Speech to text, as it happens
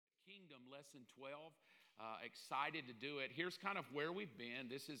lesson 12. Excited to do it. Here's kind of where we've been.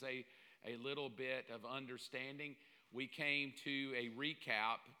 This is a little bit of understanding. We came to a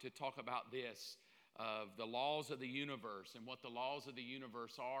recap to talk about this, of the laws of the universe and what the laws of the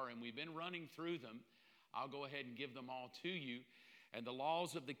universe are, and we've been running through them. I'll go ahead and give them all to you. And the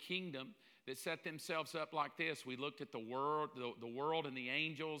laws of the kingdom that set themselves up like this. We looked at the world and the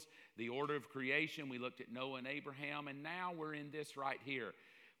angels, the order of creation. We looked at Noah and Abraham, and now we're in this right here.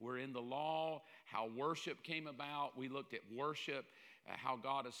 We're in the law, how worship came about. We looked at worship, how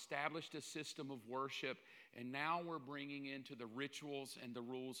God established a system of worship, and now we're bringing into the rituals and the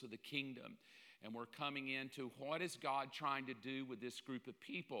rules of the kingdom. And we're coming into what is God trying to do with this group of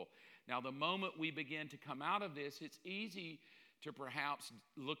people. Now, the moment we begin to come out of this, it's easy to perhaps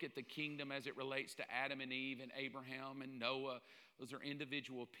look at the kingdom as it relates to Adam and Eve and Abraham and Noah. Those are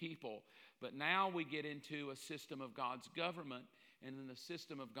individual people. But now we get into a system of God's government, and in the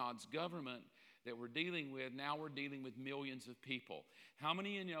system of God's government that we're dealing with, now we're dealing with millions of people. How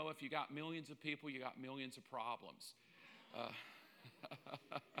many of you know if you got millions of people, you got millions of problems?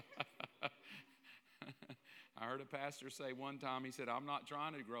 I heard a pastor say one time, he said, I'm not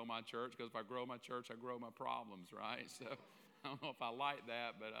trying to grow my church, because if I grow my church, I grow my problems, right? So I don't know if I like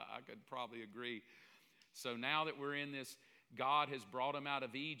that, but I could probably agree. So now that we're in this, God has brought them out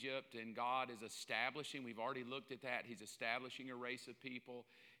of Egypt, and God is establishing, we've already looked at that, He's establishing a race of people.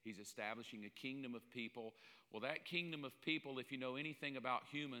 He's establishing a kingdom of people. Well, that kingdom of people, if you know anything about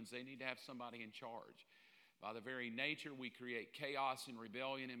humans, they need to have somebody in charge. By the very nature, we create chaos and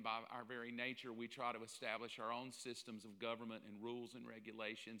rebellion, and by our very nature, we try to establish our own systems of government and rules and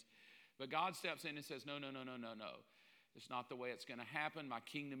regulations. But God steps in and says, no. It's not the way it's going to happen. My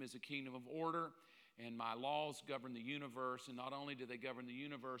kingdom is a kingdom of order, and my laws govern the universe. And not only do they govern the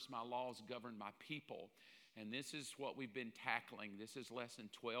universe, my laws govern my people. And this is what we've been tackling. This is lesson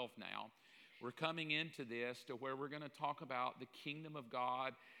 12 now. We're coming into this to where we're going to talk about the kingdom of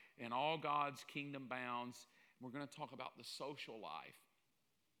God and all God's kingdom bounds. We're going to talk about the social life.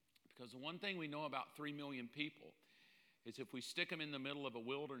 Because the one thing we know about 3 million people is if we stick them in the middle of a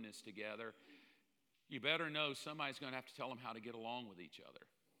wilderness together, you better know somebody's going to have to tell them how to get along with each other.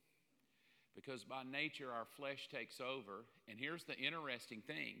 Because by nature, our flesh takes over. And here's the interesting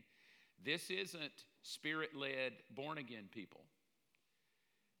thing. This isn't spirit-led, born-again people.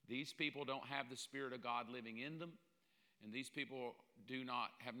 These people don't have the Spirit of God living in them. And these people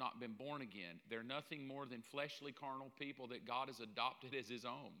have not been born again. They're nothing more than fleshly, carnal people that God has adopted as His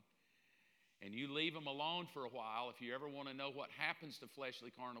own. And you leave them alone for a while. If you ever want to know what happens to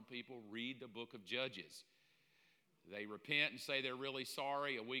fleshly, carnal people, read the book of Judges. They repent and say they're really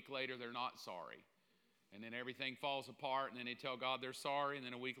sorry. A week later, they're not sorry. And then everything falls apart, and then they tell God they're sorry, and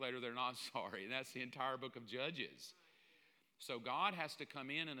then a week later, they're not sorry. And that's the entire book of Judges. So God has to come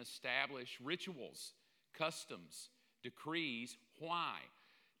in and establish rituals, customs, decrees. Why?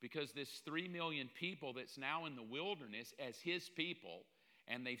 Because this 3 million people that's now in the wilderness as His people,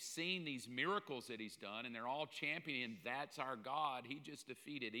 and they've seen these miracles that He's done, and they're all championing, that's our God. He just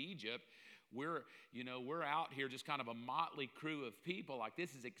defeated Egypt. We're out here just kind of a motley crew of people. Like,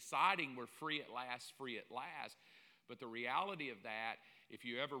 this is exciting. We're free at last, free at last. But the reality of that, if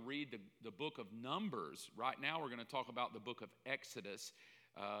you ever read the book of Numbers, right now we're going to talk about the book of Exodus.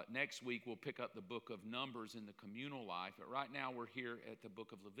 Next week we'll pick up the book of Numbers in the communal life. But right now we're here at the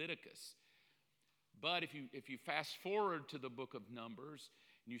book of Leviticus. But if you fast forward to the book of Numbers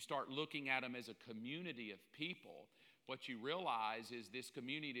and you start looking at them as a community of people, what you realize is this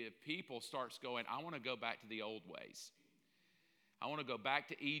community of people starts going, I want to go back to the old ways. I want to go back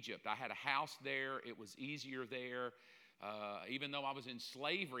to Egypt. I had a house there. It was easier there. Even though I was in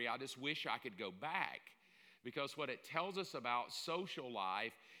slavery, I just wish I could go back. Because what it tells us about social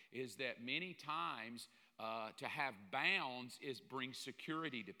life is that many times to have bounds brings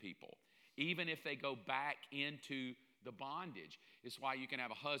security to people, even if they go back into the bondage. It's why you can have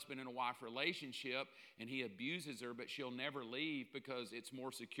a husband and a wife relationship and he abuses her, but she'll never leave because it's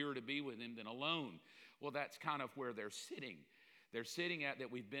more secure to be with him than alone. Well, that's kind of where they're sitting. They're sitting at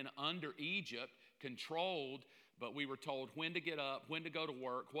that we've been under Egypt, controlled, but we were told when to get up, when to go to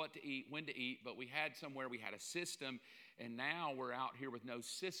work, what to eat, when to eat, but we had a system, and now we're out here with no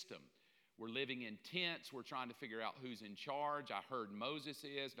system. We're living in tents. We're trying to figure out who's in charge. I heard Moses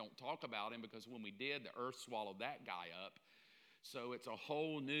is. Don't talk about him, because when we did, the earth swallowed that guy up. So it's a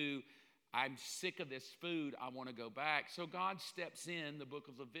whole new, I'm sick of this food. I want to go back. So God steps in the book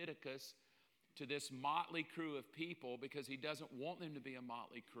of Leviticus to this motley crew of people, because He doesn't want them to be a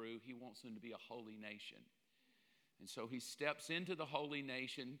motley crew. He wants them to be a holy nation. And so He steps into the holy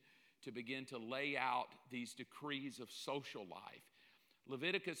nation to begin to lay out these decrees of social life.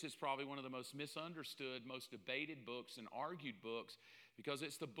 Leviticus is probably one of the most misunderstood, most debated books and argued books because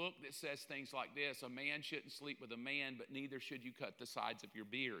it's the book that says things like this: a man shouldn't sleep with a man, but neither should you cut the sides of your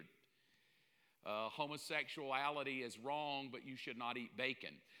beard. Homosexuality is wrong, but you should not eat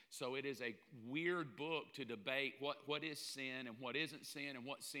bacon. So it is a weird book to debate what is sin and what isn't sin, and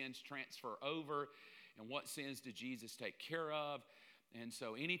what sins transfer over, and what sins did Jesus take care of. And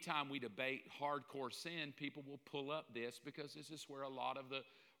so anytime we debate hardcore sin, people will pull up this because this is where a lot of the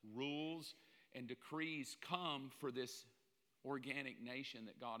rules and decrees come for this organic nation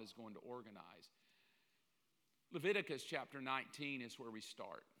that God is going to organize. Leviticus chapter 19 is where we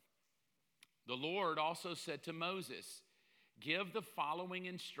start. The Lord also said to Moses, give the following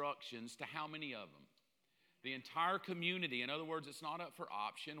instructions to how many of them? The entire community. In other words, it's not up for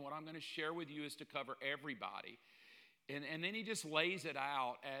option. What I'm going to share with you is to cover everybody. And then he just lays it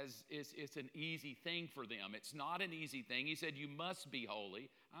out as it's an easy thing for them. It's not an easy thing. He said, you must be holy.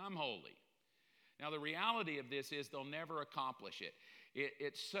 I'm holy. Now, the reality of this is they'll never accomplish it.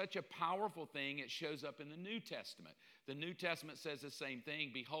 It's such a powerful thing, it shows up in the New Testament. The New Testament says the same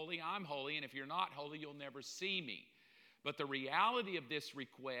thing: be holy, I'm holy, and if you're not holy, you'll never see me. But the reality of this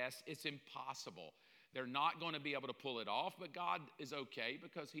request, it's impossible. They're not going to be able to pull it off, but God is okay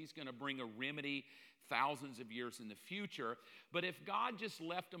because he's going to bring a remedy thousands of years in the future. But if God just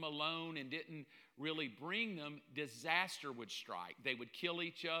left them alone and didn't really bring them, disaster would strike. They would kill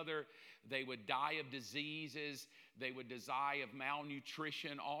each other. They would die of diseases. They would die of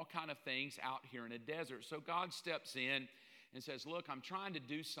malnutrition, all kind of things out here in a desert. So God steps in and says, look, I'm trying to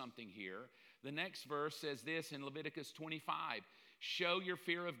do something here. The next verse says this in Leviticus 25, show your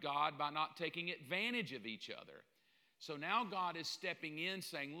fear of God by not taking advantage of each other. So now God is stepping in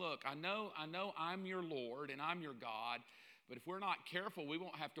saying, look, I know I'm your Lord and I'm your God, but if we're not careful, we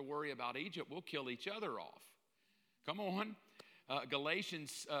won't have to worry about Egypt. We'll kill each other off. Come on.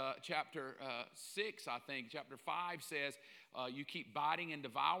 Galatians chapter 6, I think, chapter 5 says, you keep biting and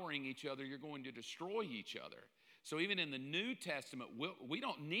devouring each other, you're going to destroy each other. So even in the New Testament, we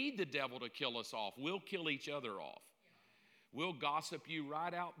don't need the devil to kill us off. We'll kill each other off. We'll gossip you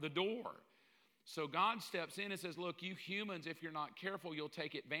right out the door. So God steps in and says, look, you humans, if you're not careful, you'll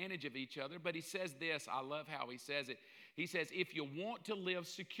take advantage of each other. But he says this, I love how he says it. He says, if you want to live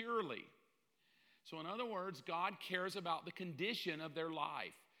securely. So in other words, God cares about the condition of their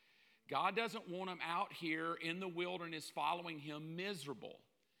life. God doesn't want them out here in the wilderness following him miserable.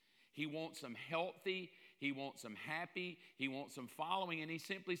 He wants them healthy. He wants them happy. He wants them following. And he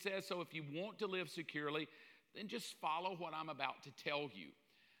simply says, so if you want to live securely, then just follow what I'm about to tell you.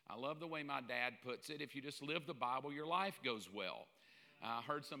 I love the way my dad puts it. If you just live the Bible, your life goes well. I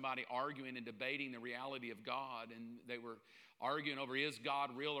heard somebody arguing and debating the reality of God, and they were arguing over, is God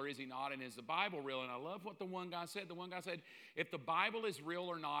real or is he not, and is the Bible real? And I love what the one guy said. The one guy said, if the Bible is real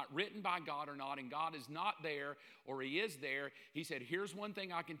or not, written by God or not, and God is not there or he is there, he said, here's one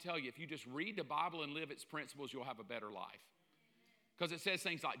thing I can tell you. If you just read the Bible and live its principles, you'll have a better life. Because it says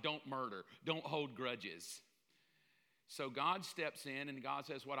things like don't murder, don't hold grudges. So God steps in and God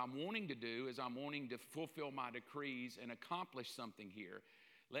says, what I'm wanting to do is I'm wanting to fulfill my decrees and accomplish something here.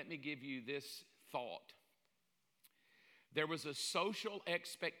 Let me give you this thought. There was a social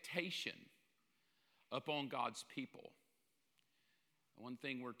expectation upon God's people. One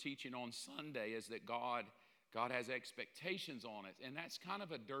thing we're teaching on Sunday is that God has expectations on it. And that's kind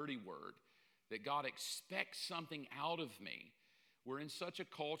of a dirty word, that God expects something out of me. We're in such a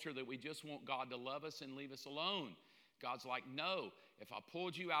culture that we just want God to love us and leave us alone. God's like, no, if I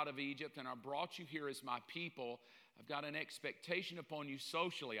pulled you out of Egypt and I brought you here as my people, I've got an expectation upon you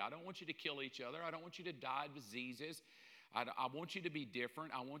socially. I don't want you to kill each other. I don't want you to die of diseases. I want you to be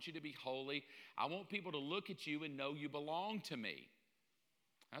different. I want you to be holy. I want people to look at you and know you belong to me.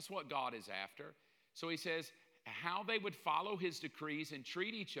 That's what God is after. So he says how they would follow his decrees and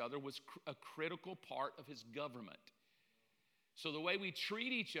treat each other was a critical part of his government. So the way we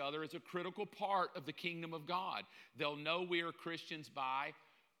treat each other is a critical part of the kingdom of God. They'll know we are Christians by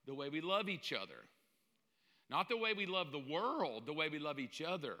the way we love each other. Not the way we love the world, the way we love each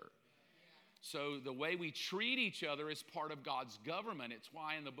other. So the way we treat each other is part of God's government. It's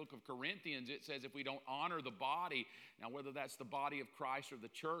why in the book of Corinthians it says if we don't honor the body, now whether that's the body of Christ or the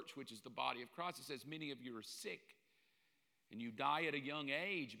church, which is the body of Christ, it says many of you are sick and you die at a young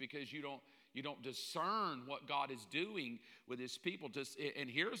age because you don't discern what God is doing with his people. And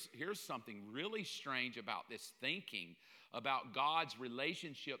here's something really strange about this thinking about God's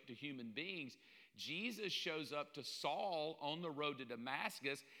relationship to human beings. Jesus shows up to Saul on the road to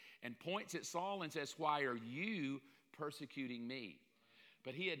Damascus and points at Saul and says, why are you persecuting me?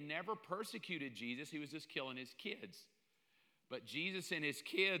 But he had never persecuted Jesus. He was just killing his kids. But Jesus and his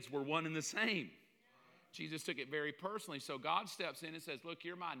kids were one and the same. Jesus took it very personally. So God steps in and says, look,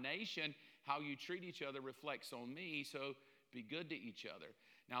 you're my nation. How you treat each other reflects on me, so be good to each other.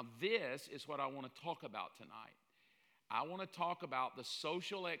 Now, this is what I want to talk about tonight. I want to talk about the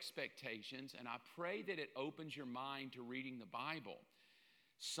social expectations, and I pray that it opens your mind to reading the Bible.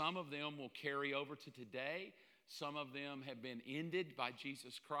 Some of them will carry over to today. Some of them have been ended by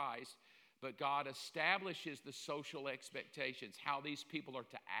Jesus Christ. But God establishes the social expectations, how these people are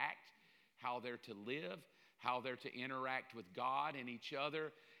to act, how they're to live, how they're to interact with God and each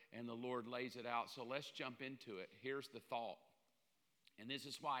other, and the Lord lays it out. So let's jump into it. Here's the thought. And this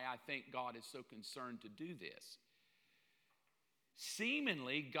is why I think God is so concerned to do this.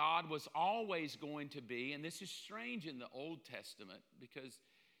 Seemingly, God was always going to be, and this is strange in the Old Testament because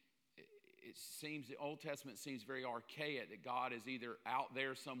it seems the Old Testament seems very archaic, that God is either out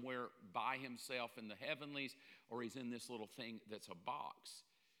there somewhere by himself in the heavenlies or he's in this little thing that's a box.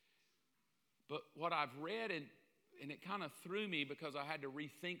 But what I've read, and it kind of threw me because I had to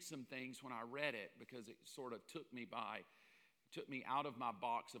rethink some things when I read it, because it sort of took me out of my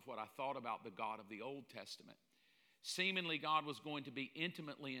box of what I thought about the God of the Old Testament. Seemingly, God was going to be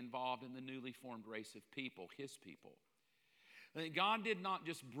intimately involved in the newly formed race of people, his people. God did not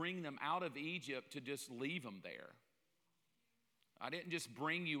just bring them out of Egypt to just leave them there. I didn't just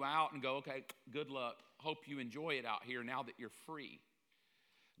bring you out and go, okay, good luck. Hope you enjoy it out here now that you're free.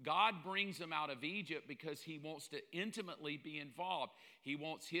 God brings them out of Egypt because he wants to intimately be involved. He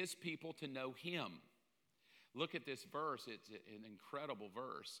wants his people to know him. Look at this verse. It's an incredible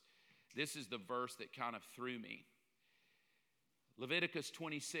verse. This is the verse that kind of threw me. Leviticus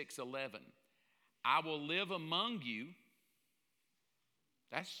 26:11. I will live among you.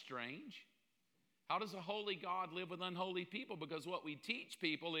 That's strange. How does a holy God live with unholy people? Because what we teach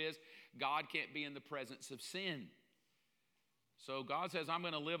people is God can't be in the presence of sin. So God says, I'm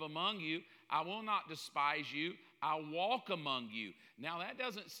going to live among you. I will not despise you. I'll walk among you. Now, that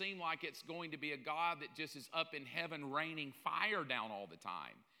doesn't seem like it's going to be a God that just is up in heaven raining fire down all the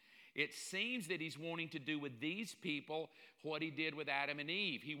time. It seems that he's wanting to do with these people what he did with Adam and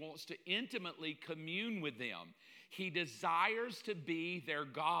Eve. He wants to intimately commune with them. He desires to be their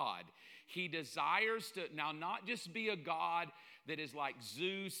God. He desires to now not just be a God that is like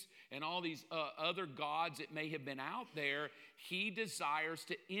Zeus and all these other gods that may have been out there. He desires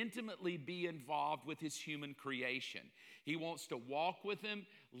to intimately be involved with his human creation. He wants to walk with them,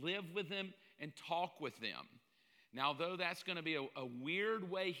 live with them, and talk with them. Now, though that's going to be a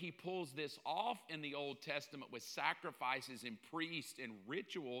weird way he pulls this off in the Old Testament with sacrifices and priests and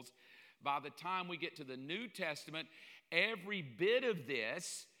rituals, by the time we get to the New Testament, every bit of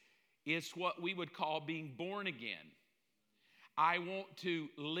this is what we would call being born again. I want to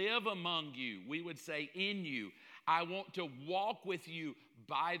live among you. We would say in you. I want to walk with you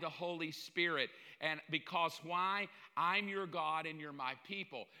by the Holy Spirit. And because why? I'm your God and you're my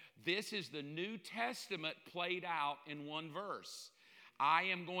people. This is the New Testament played out in one verse. I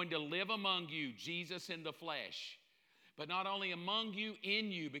am going to live among you, Jesus in the flesh. But not only among you,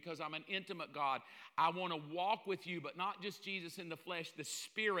 in you, because I'm an intimate God. I want to walk with you, but not just Jesus in the flesh, the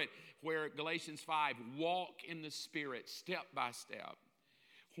Spirit, where Galatians 5, walk in the Spirit, step by step.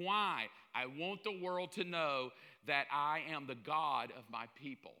 Why? I want the world to know that I am the God of my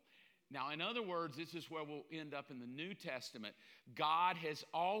people. Now, in other words, this is where we'll end up in the New Testament. God has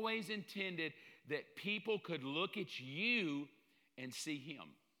always intended that people could look at you and see him.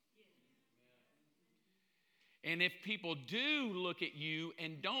 And if people do look at you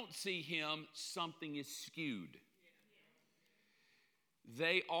and don't see him, something is skewed.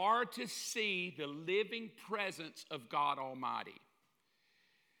 They are to see the living presence of God Almighty.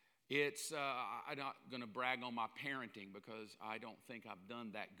 I'm not going to brag on my parenting because I don't think I've done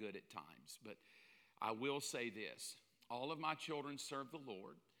that good at times. But I will say this. All of my children serve the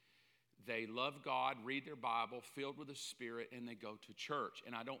Lord. They love God, read their Bible, filled with the Spirit, and they go to church.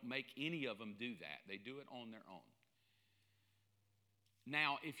 And I don't make any of them do that. They do it on their own.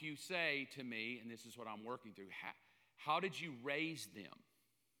 Now, if you say to me, and this is what I'm working through, how did you raise them?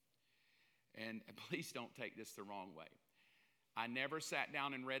 And please don't take this the wrong way. I never sat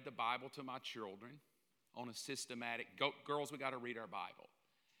down and read the Bible to my children on a systematic, girls, we got to read our Bible.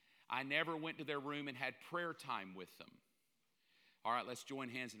 I never went to their room and had prayer time with them. All right, let's join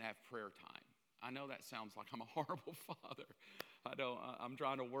hands and have prayer time. I know that sounds like I'm a horrible father. I'm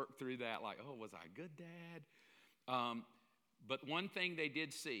trying to work through that like, oh, was I a good dad? But one thing they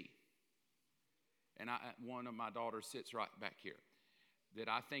did see, and one of my daughters sits right back here, that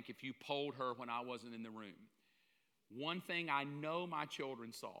I think if you polled her when I wasn't in the room, one thing I know my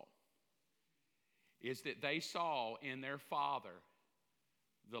children saw is that they saw in their father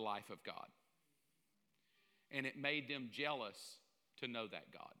the life of God. And it made them jealous to know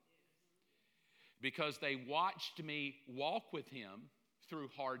that God. Because they watched me walk with him through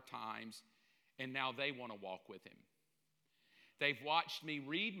hard times, and now they want to walk with him. They've watched me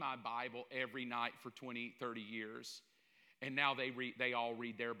read my Bible every night for 20, 30 years, and now they all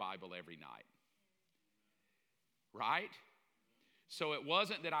read their Bible every night. Right? So it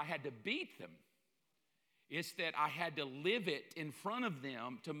wasn't that I had to beat them. It's that I had to live it in front of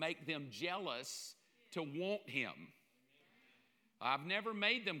them to make them jealous to want him. I've never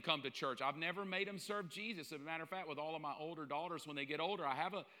made them come to church. I've never made them serve Jesus. As a matter of fact, with all of my older daughters, when they get older, I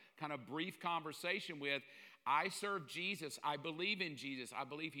have a kind of brief conversation with, I serve Jesus. I believe in Jesus. I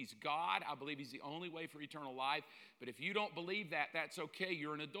believe he's God. I believe he's the only way for eternal life. But if you don't believe that, that's okay.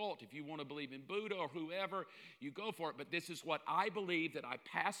 You're an adult. If you want to believe in Buddha or whoever, you go for it. But this is what I believe that I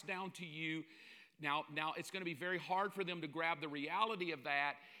pass down to you. Now it's going to be very hard for them to grab the reality of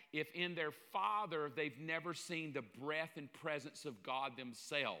that if in their father they've never seen the breath and presence of God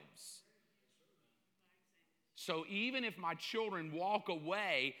themselves. So even if my children walk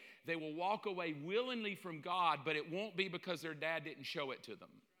away, they will walk away willingly from God, but it won't be because their dad didn't show it to them.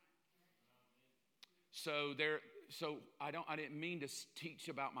 So I didn't mean to teach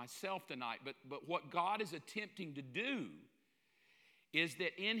about myself tonight, but what God is attempting to do is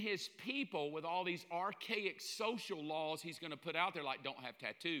that in his people, with all these archaic social laws he's going to put out there, like don't have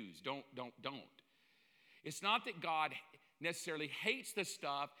tattoos, don't. It's not that God necessarily hates the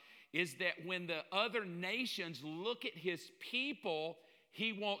stuff, is that when the other nations look at his people,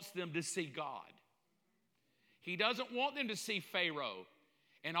 he wants them to see God. He doesn't want them to see Pharaoh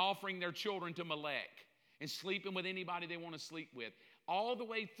and offering their children to Molech and sleeping with anybody they want to sleep with. All the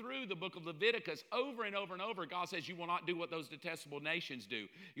way through the book of Leviticus, over and over and over, God says you will not do what those detestable nations do.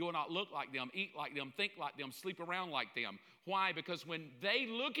 You will not look like them, eat like them, think like them, sleep around like them. Why? Because when they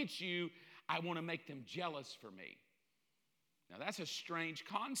look at you, I want to make them jealous for me. Now that's a strange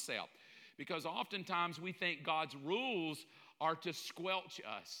concept, because oftentimes we think God's rules are to squelch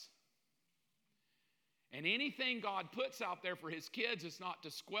us. And anything God puts out there for his kids is not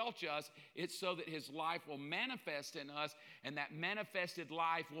to squelch us. It's so that his life will manifest in us, and that manifested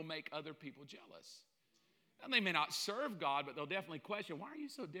life will make other people jealous. And they may not serve God, but they'll definitely question, why are you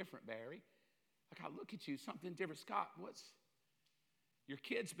so different, Barry? Like, I look at you, something different. Scott, your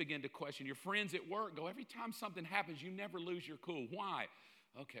kids begin to question. Your friends at work go, every time something happens, you never lose your cool. Why?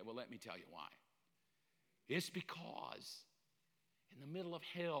 Okay, well, let me tell you why. It's because in the middle of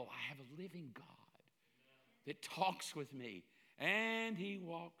hell, I have a living God that talks with me, and he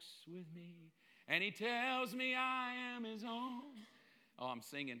walks with me, and he tells me I am his own. Oh, I'm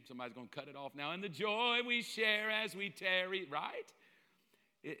singing. Somebody's going to cut it off now. And the joy we share as we tarry, right?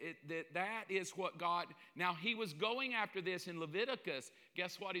 That is what God, now he was going after this in Leviticus.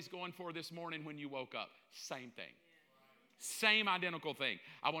 Guess what he's going for this morning when you woke up? Same thing. Same identical thing.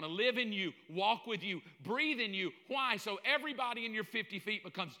 I want to live in you, walk with you, breathe in you. Why? So everybody in your 50 feet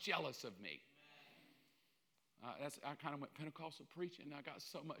becomes jealous of me. I kind of went Pentecostal preaching, and I got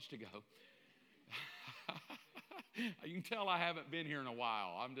so much to go. You can tell I haven't been here in a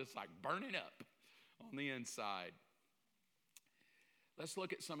while. I'm just like burning up on the inside. Let's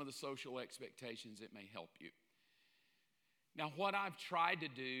look at some of the social expectations that may help you. Now, what I've tried to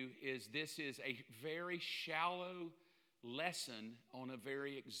do is this is a very shallow lesson on a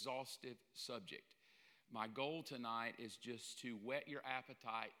very exhaustive subject. My goal tonight is just to whet your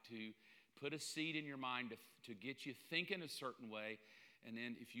appetite, to put a seed in your mind to get you thinking a certain way. And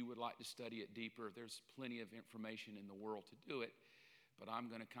then if you would like to study it deeper, there's plenty of information in the world to do it. But I'm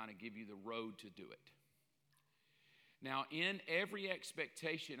going to kind of give you the road to do it. Now, in every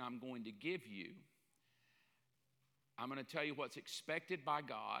expectation I'm going to give you, I'm going to tell you what's expected by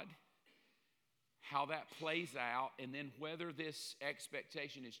God, how that plays out, and then whether this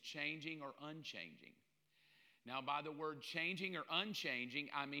expectation is changing or unchanging. Now, by the word changing or unchanging,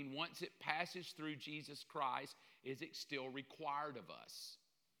 I mean once it passes through Jesus Christ, is it still required of us?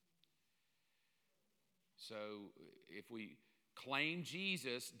 So if we claim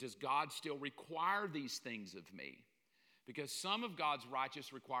Jesus, does God still require these things of me? Because some of God's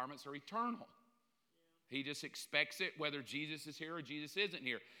righteous requirements are eternal. He just expects it whether Jesus is here or Jesus isn't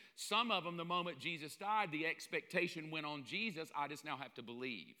here. Some of them, the moment Jesus died, the expectation went on Jesus. I just now have to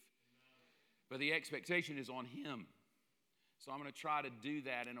believe. But the expectation is on him. So I'm going to try to do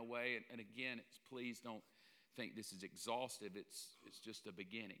that in a way. And again, please don't think this is exhaustive. It's just a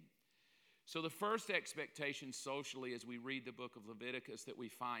beginning. So the first expectation socially as we read the book of Leviticus that we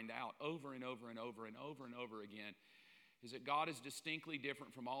find out over and over and over and over and over again is that God is distinctly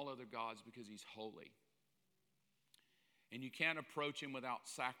different from all other gods because he's holy. And you can't approach him without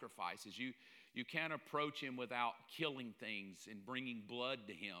sacrifices. You can't approach him without killing things and bringing blood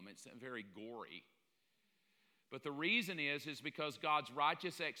to him. It's very gory. But the reason is because God's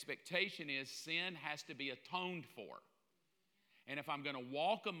righteous expectation is sin has to be atoned for. And if I'm going to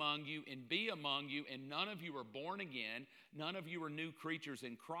walk among you and be among you, and none of you are born again, none of you are new creatures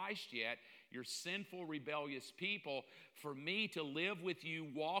in Christ yet, you're sinful, rebellious people, for me to live with you,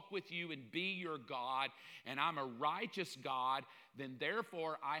 walk with you, and be your God, and I'm a righteous God, then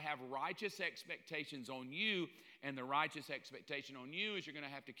therefore I have righteous expectations on you, and the righteous expectation on you is you're going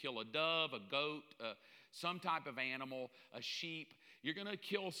to have to kill a dove, a goat, some type of animal, a sheep. You're going to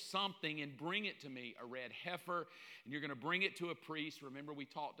kill something and bring it to me, a red heifer, and you're going to bring it to a priest. Remember, we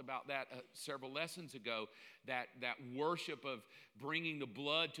talked about that several lessons ago, that worship of bringing the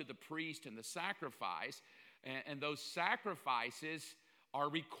blood to the priest and the sacrifice. And those sacrifices are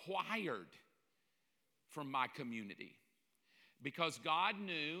required from my community. Because God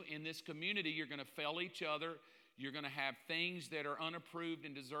knew in this community you're going to fail each other, you're going to have things that are unapproved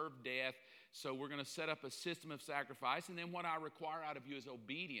and deserve death. So we're going to set up a system of sacrifice, and then what I require out of you is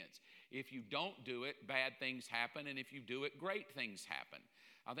obedience. If you don't do it, bad things happen, and if you do it, great things happen.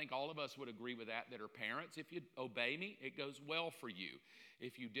 I think all of us would agree with that are parents. If you obey me, it goes well for you.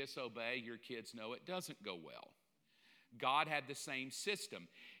 If you disobey, your kids know it doesn't go well. God had the same system.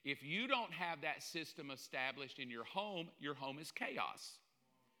 If you don't have that system established in your home is chaos,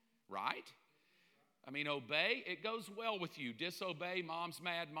 right? I mean, obey, it goes well with you. Disobey, mom's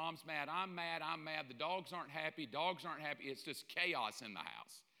mad, I'm mad. The dogs aren't happy. It's just chaos in the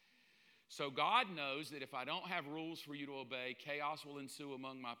house. So God knows that if I don't have rules for you to obey, chaos will ensue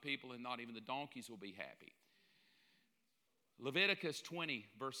among my people, and not even the donkeys will be happy. Leviticus 20,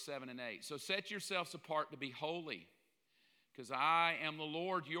 verse 7 and 8. So set yourselves apart to be holy, because I am the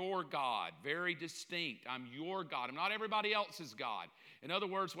Lord your God, very distinct. I'm your God. I'm not everybody else's God. In other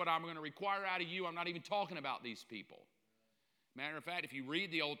words, what I'm going to require out of you, I'm not even talking about these people. Matter of fact, if you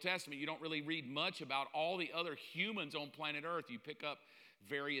read the Old Testament, you don't really read much about all the other humans on planet Earth. You pick up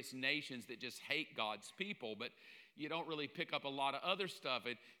various nations that just hate God's people, but you don't really pick up a lot of other stuff.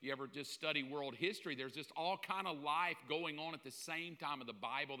 And you ever just study world history, there's just all kind of life going on at the same time of the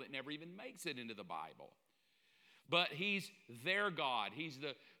Bible that never even makes it into the Bible. But he's their God. He's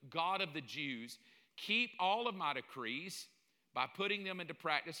the God of the Jews. Keep all of my decrees by putting them into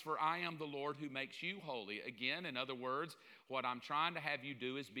practice, for I am the Lord who makes you holy. Again, in other words, what I'm trying to have you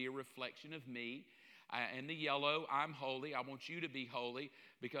do is be a reflection of me. In the yellow, I'm holy. I want you to be holy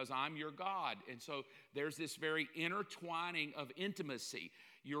because I'm your God. And so there's this very intertwining of intimacy.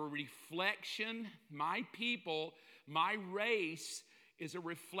 Your reflection, my people, my race is a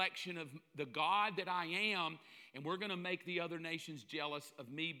reflection of the God that I am, and we're going to make the other nations jealous of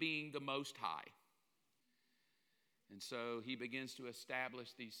me being the Most High. And so he begins to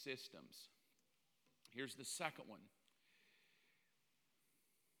establish these systems. Here's the second one.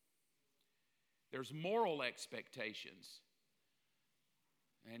 There's moral expectations.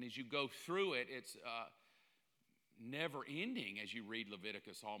 And as you go through it, it's never ending as you read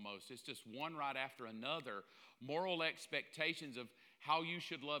Leviticus almost. It's just one right after another. Moral expectations of how you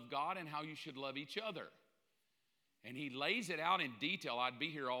should love God and how you should love each other. And he lays it out in detail. I'd be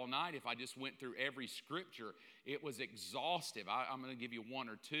here all night if I just went through every scripture. It was exhaustive. I'm going to give you one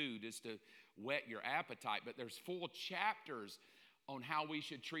or two just to whet your appetite. But there's full chapters on how we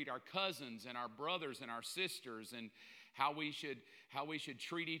should treat our cousins and our brothers and our sisters, and how we should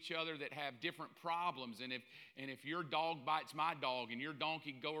treat each other that have different problems. And if your dog bites my dog and your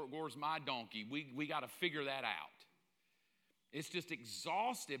donkey gores my donkey, we got to figure that out. It's just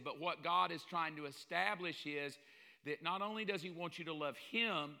exhaustive. But what God is trying to establish is that not only does he want you to love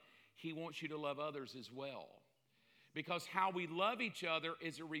him, he wants you to love others as well. Because how we love each other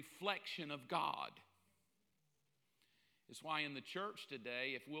is a reflection of God. It's why in the church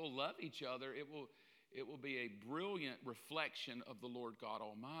today, if we'll love each other, it will be a brilliant reflection of the Lord God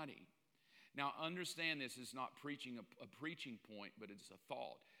Almighty. Now understand, this is not preaching a preaching point, but it's a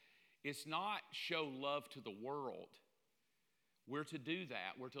thought. It's not show love to the world. We're to do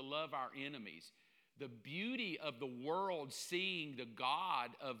that. We're to love our enemies. The beauty of the world seeing the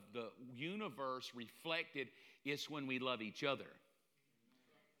God of the universe reflected is when we love each other.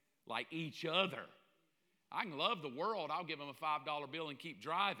 Like each other. I can love the world. I'll give him a $5 bill and keep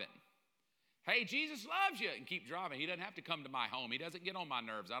driving. Hey, Jesus loves you, and keep driving. He doesn't have to come to my home. He doesn't get on my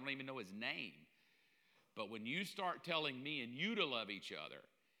nerves. I don't even know his name. But when you start telling me and you to love each other,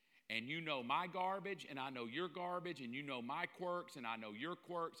 and you know my garbage, and I know your garbage, and you know my quirks, and I know your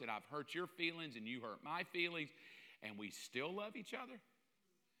quirks, and I've hurt your feelings, and you hurt my feelings, and we still love each other,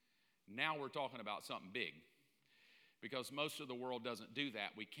 now we're talking about something big. Because most of the world doesn't do that.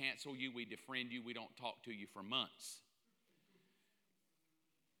 We cancel you, we defriend you, we don't talk to you for months.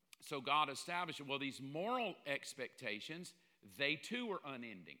 So God established, well, these moral expectations, they too are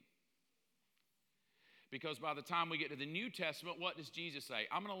unending. Because by the time we get to the New Testament, what does Jesus say?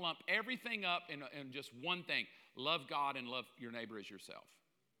 I'm going to lump everything up in just one thing. Love God and love your neighbor as yourself.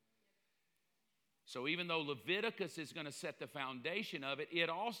 So even though Leviticus is going to set the foundation of it, it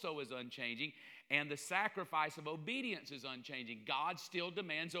also is unchanging. And the sacrifice of obedience is unchanging. God still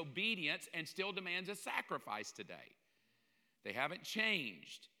demands obedience and still demands a sacrifice today. They haven't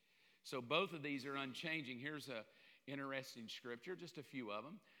changed. So both of these are unchanging. Here's an interesting scripture, just a few of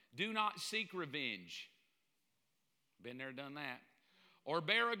them. Do not seek revenge. Been there, done that. Or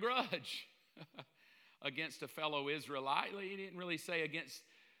bear a grudge against a fellow Israelite. He didn't really say against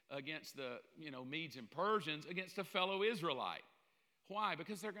the Medes and Persians, against a fellow Israelite. Why?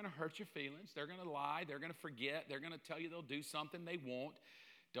 Because they're going to hurt your feelings. They're going to lie. They're going to forget. They're going to tell you they'll do something they won't.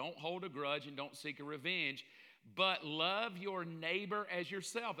 Don't hold a grudge and don't seek a revenge. But love your neighbor as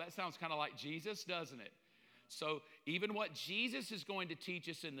yourself. That sounds kind of like Jesus, doesn't it? So even what Jesus is going to teach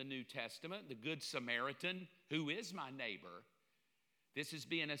us in the New Testament, the Good Samaritan, who is my neighbor, this is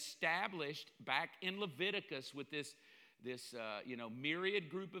being established back in Leviticus with this myriad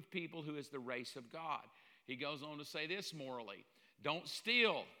group of people who is the race of God. He goes on to say this morally: don't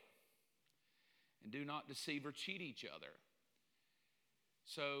steal, and do not deceive or cheat each other.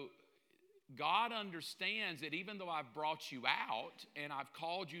 So God understands that even though I've brought you out and I've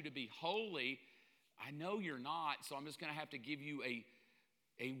called you to be holy, I know you're not, so I'm just going to have to give you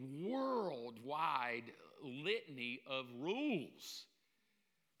a worldwide litany of rules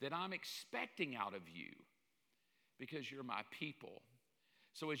that I'm expecting out of you because you're my people.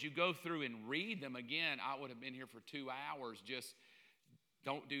 So as you go through and read them again, I would have been here for 2 hours. Just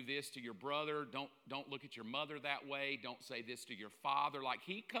don't do this to your brother. Don't look at your mother that way. Don't say this to your father. Like,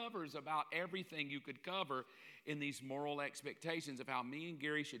 he covers about everything you could cover in these moral expectations of how me and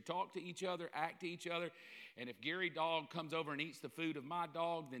Gary should talk to each other, act to each other. And if Gary dog comes over and eats the food of my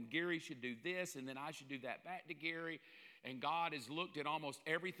dog, then Gary should do this, and then I should do that back to Gary. And God has looked at almost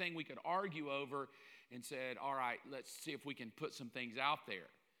everything we could argue over and said, all right, let's see if we can put some things out there.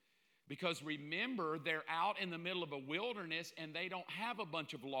 Because remember, they're out in the middle of a wilderness and they don't have a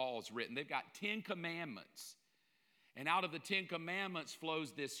bunch of laws written. They've got 10 commandments. And out of the 10 commandments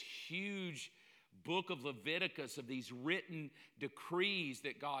flows this huge book of Leviticus of these written decrees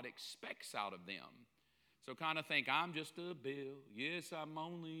that God expects out of them. So kind of think, I'm just a bill. Yes, I'm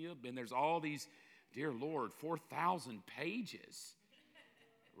only a bill. And there's all these, dear Lord, 4,000 pages,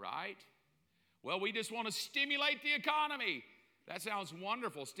 right? Well, we just want to stimulate the economy. That sounds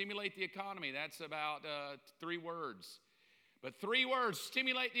wonderful. Stimulate the economy. That's about 3 words. But 3 words,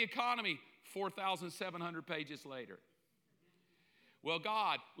 stimulate the economy, 4,700 pages later. Well,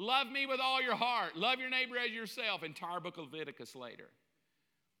 God, love me with all your heart. Love your neighbor as yourself. Entire book of Leviticus later.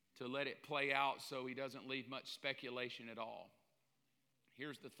 To let it play out so he doesn't leave much speculation at all.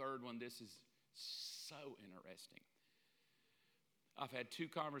 Here's the third one. This is so interesting. I've had 2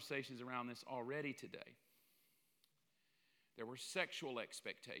 conversations around this already today. There were sexual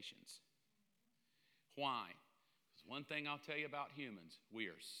expectations. Why? Because one thing I'll tell you about humans, we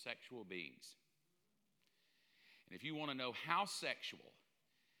are sexual beings. And if you want to know how sexual,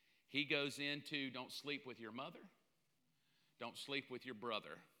 he goes into don't sleep with your mother, don't sleep with your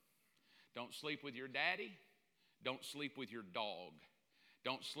brother, don't sleep with your daddy, don't sleep with your dog,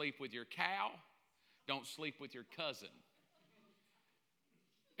 don't sleep with your cow, don't sleep with your cousin.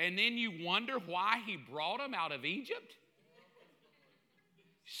 And then you wonder why he brought them out of Egypt?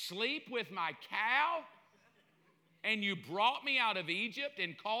 Sleep with my cow? And you brought me out of Egypt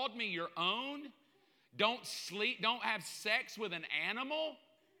and called me your own? Don't have sex with an animal?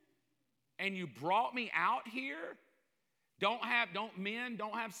 And you brought me out here? Men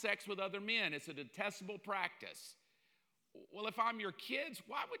don't have sex with other men. It's a detestable practice. Well, if I'm your kids,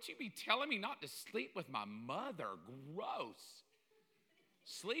 why would you be telling me not to sleep with my mother? Gross.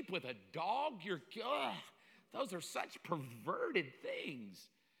 Sleep with a dog? Those are such perverted things.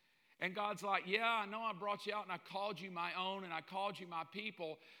 And God's like, yeah, I know I brought you out and I called you my own and I called you my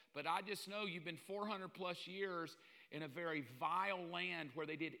people, but I just know you've been 400 plus years in a very vile land where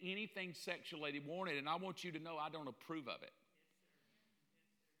they did anything sexual they wanted, and I want you to know I don't approve of it.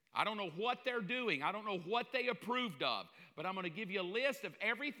 I don't know what they're doing. I don't know what they approved of, but I'm going to give you a list of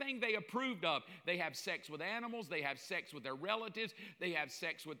everything they approved of. They have sex with animals. They have sex with their relatives. They have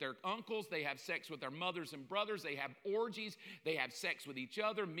sex with their uncles. They have sex with their mothers and brothers. They have orgies. They have sex with each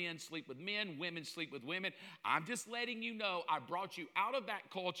other. Men sleep with men. Women sleep with women. I'm just letting you know I brought you out of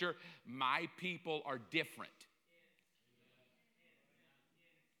that culture. My people are different.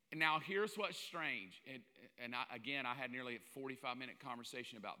 Now, here's what's strange. Again, I had nearly a 45-minute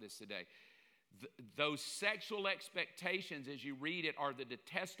conversation about this today. Those sexual expectations, as you read it, are the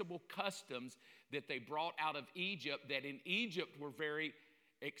detestable customs that they brought out of Egypt, that in Egypt were very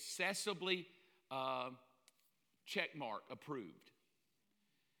excessively checkmark approved.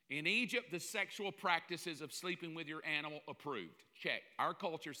 In Egypt, the sexual practices of sleeping with your animal approved. Check. Our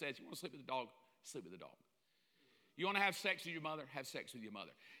culture says, you want to sleep with the dog? Sleep with the dog. You want to have sex with your mother? Have sex with your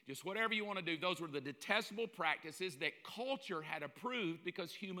mother. Just whatever you want to do. Those were the detestable practices that culture had approved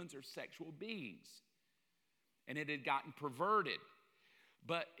because humans are sexual beings. And it had gotten perverted.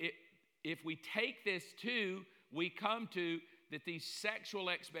 But if we take this too, we come to that these sexual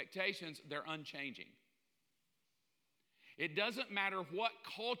expectations, they're unchanging. It doesn't matter what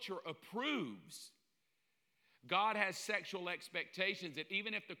culture approves. God has sexual expectations that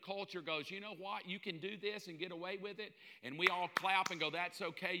even if the culture goes, you know what, you can do this and get away with it, and we all clap and go, that's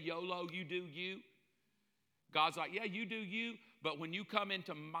okay, YOLO, you do you. God's like, yeah, you do you, but when you come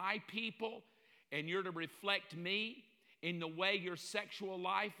into my people and you're to reflect me in the way your sexual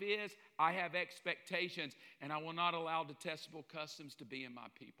life is, I have expectations, and I will not allow detestable customs to be in my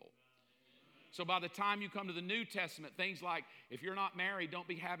people. So by the time you come to the New Testament, things like, if you're not married, don't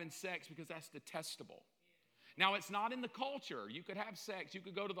be having sex because that's detestable. Now, it's not in the culture. You could have sex. You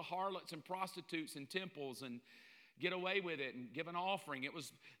could go to the harlots and prostitutes and temples and get away with it and give an offering. It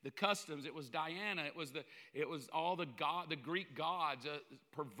was the customs. It was Diana. It was all the Greek gods.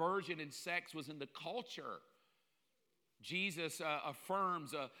 Perversion and sex was in the culture. Jesus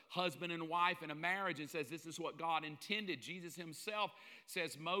affirms a husband and wife in a marriage and says this is what God intended. Jesus himself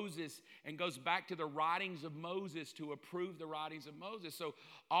says Moses and goes back to the writings of Moses to approve the writings of Moses. So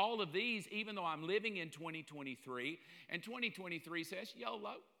all of these, even though I'm living in 2023, and 2023 says,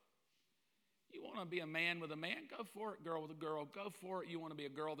 YOLO. You want to be a man with a man? Go for it. Girl with a girl? Go for it. You want to be a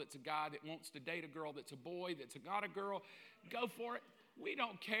girl that's a guy that wants to date a girl that's a boy, that's not a girl? Go for it. We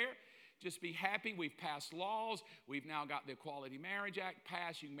don't care. Just be happy. We've passed laws. We've now got the Equality Marriage Act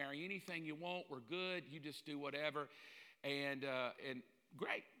passed. You can marry anything you want. We're good. You just do whatever. And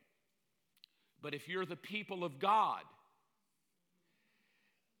great. But if you're the people of God,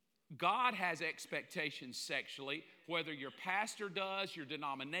 God has expectations sexually. Whether your pastor does, your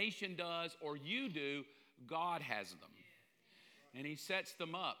denomination does, or you do, God has them. And he sets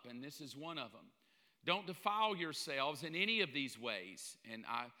them up, and this is one of them. Don't defile yourselves in any of these ways. And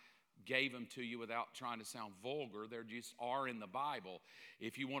I gave them to you without trying to sound vulgar. They just are in the Bible.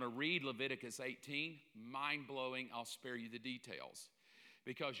 If you want to read Leviticus 18, mind-blowing. I'll spare you the details.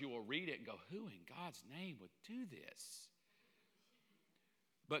 Because you will read it and go, who in God's name would do this?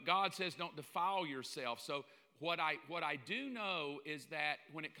 But God says don't defile yourself. So what I do know is that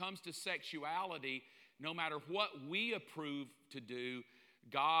when it comes to sexuality, no matter what we approve to do,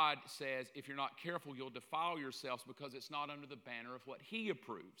 God says if you're not careful, you'll defile yourselves because it's not under the banner of what he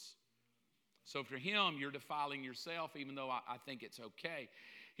approves. So for him, you're defiling yourself, even though I think it's okay.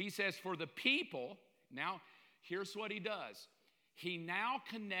 He says for the people, now here's what he does. He now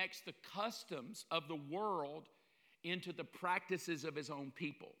connects the customs of the world into the practices of his own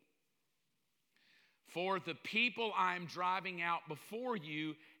people. For the people I'm driving out before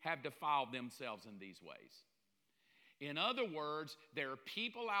you have defiled themselves in these ways. In other words, there are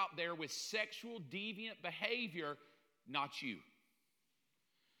people out there with sexual deviant behavior, not you.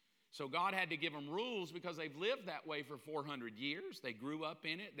 So God had to give them rules because they've lived that way for 400 years. They grew up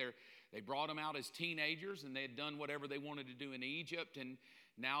in it. They brought them out as teenagers, and they had done whatever they wanted to do in Egypt, and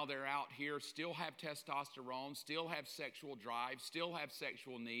now they're out here, still have testosterone, still have sexual drive, still have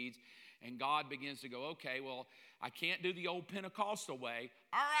sexual needs, and God begins to go, okay, well, I can't do the old Pentecostal way.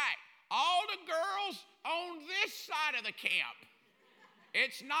 All right, all the girls on this side of the camp.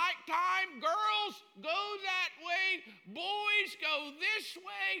 It's nighttime. Girls, go that way. Boys, go this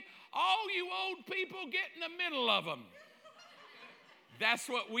way. All you old people, get in the middle of them. That's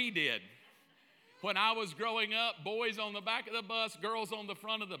what we did. When I was growing up, boys on the back of the bus, girls on the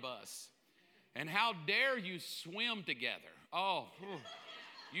front of the bus. And how dare you swim together? Oh,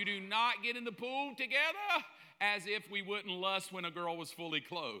 you do not get in the pool together as if we wouldn't lust when a girl was fully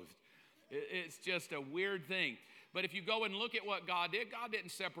clothed. It's just a weird thing. But if you go and look at what God did, God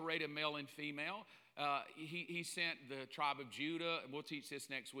didn't separate a male and female. He sent the tribe of Judah, and we'll teach this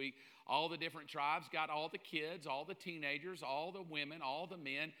next week, all the different tribes, got all the kids, all the teenagers, all the women, all the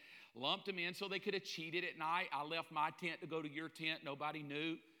men, lumped them in so they could have cheated at night. I left my tent to go to your tent. Nobody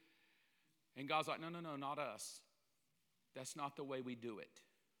knew. And God's like, no, not us. That's not the way we do it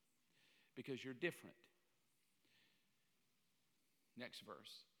because you're different. Next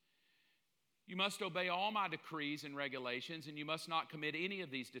verse. You must obey all my decrees and regulations, and you must not commit any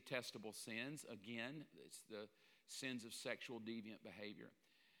of these detestable sins. Again, it's the sins of sexual deviant behavior.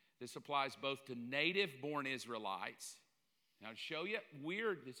 This applies both to native-born Israelites. Now, to show you,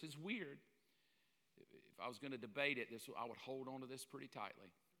 this is weird. If I was going to debate it, I would hold on to this pretty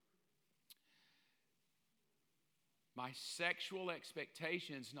tightly. My sexual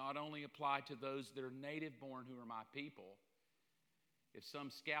expectations not only apply to those that are native-born who are my people. If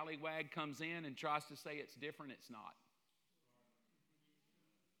some scallywag comes in and tries to say it's different, it's not.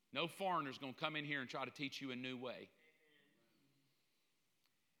 No foreigner's going to come in here and try to teach you a new way.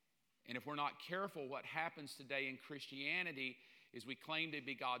 And if we're not careful, what happens today in Christianity is we claim to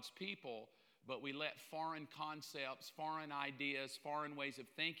be God's people, but we let foreign concepts, foreign ideas, foreign ways of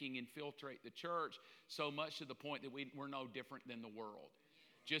thinking infiltrate the church so much to the point that we're no different than the world.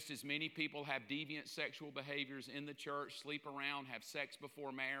 Just as many people have deviant sexual behaviors in the church, sleep around, have sex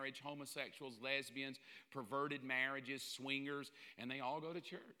before marriage, homosexuals, lesbians, perverted marriages, swingers, and they all go to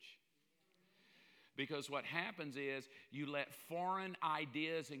church. Because what happens is you let foreign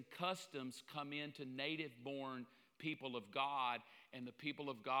ideas and customs come into native-born people of God, and the people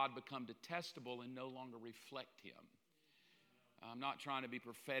of God become detestable and no longer reflect Him. I'm not trying to be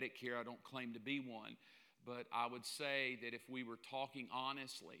prophetic here. I don't claim to be one. But I would say that if we were talking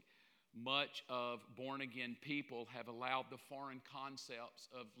honestly, much of born-again people have allowed the foreign concepts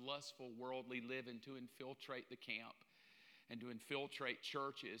of lustful, worldly living to infiltrate the camp and to infiltrate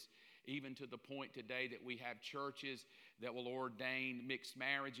churches, even to the point today that we have churches that will ordain mixed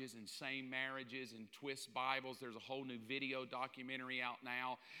marriages and same marriages and twist Bibles. There's a whole new video documentary out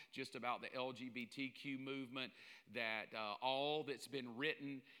now just about the LGBTQ movement, that all that's been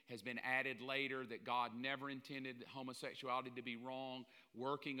written has been added later, that God never intended homosexuality to be wrong,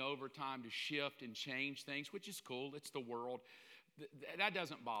 working overtime to shift and change things, which is cool. It's the world. That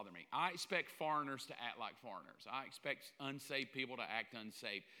doesn't bother me. I expect foreigners to act like foreigners. I expect unsaved people to act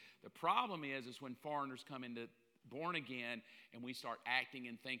unsaved. The problem is when foreigners come into born again and we start acting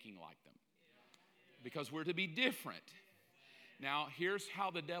and thinking like them. Because we're to be different. Now, here's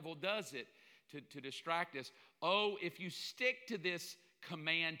how the devil does it to distract us. Oh, if you stick to this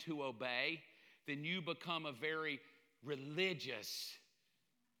command to obey, then you become a very religious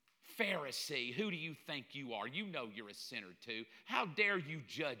Pharisee. Who do you think you are? You know you're a sinner too. How dare you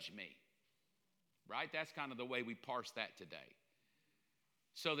judge me? Right? That's kind of the way we parse that today.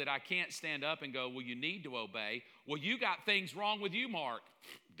 So that I can't stand up and go, well, you need to obey. Well, you got things wrong with you, Mark.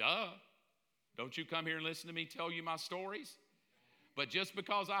 Duh. Don't you come here and listen to me tell you my stories? But just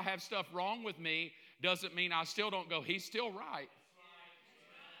because I have stuff wrong with me doesn't mean I still don't go, he's still right.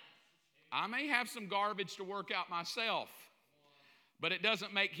 I may have some garbage to work out myself, but it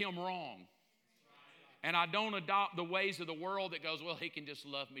doesn't make him wrong. And I don't adopt the ways of the world that goes, well, he can just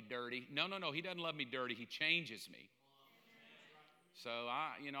love me dirty. No, he doesn't love me dirty. He changes me. So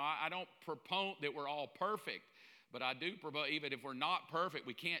I don't propose that we're all perfect, but I do propose even if we're not perfect,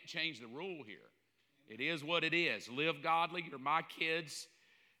 we can't change the rule here. It is what it is. Live godly. You're my kids.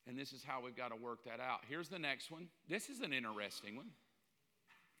 And this is how we've got to work that out. Here's the next one. This is an interesting one.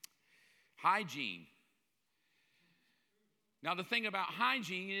 Hygiene. Now, the thing about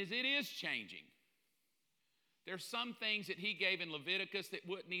hygiene is it is changing. There's some things that he gave in Leviticus that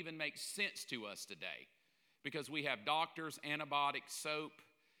wouldn't even make sense to us today because we have doctors, antibiotic soap,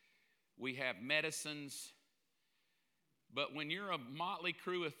 we have medicines. But when you're a motley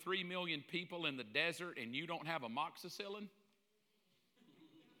crew of 3 million people in the desert and you don't have amoxicillin,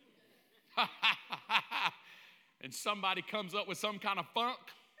 and somebody comes up with some kind of funk,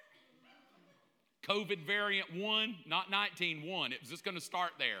 COVID variant 1, not 19-1. It was just going to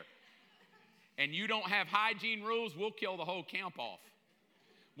start there. And you don't have hygiene rules, we'll kill the whole camp off.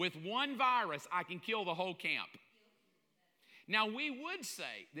 With one virus, I can kill the whole camp. Now, we would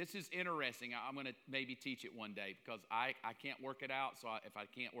say, this is interesting. I'm going to maybe teach it one day because I can't work it out. So if I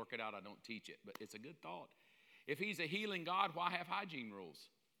can't work it out, I don't teach it. But it's a good thought. If he's a healing God, why have hygiene rules?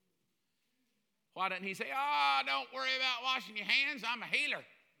 Why doesn't he say, don't worry about washing your hands. I'm a healer.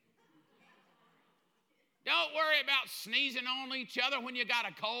 Don't worry about sneezing on each other when you got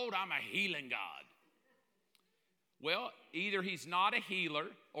a cold. I'm a healing God. Well, either he's not a healer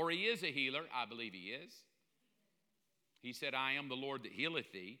or he is a healer. I believe he is. He said, I am the Lord that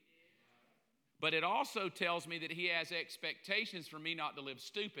healeth thee. But it also tells me that he has expectations for me not to live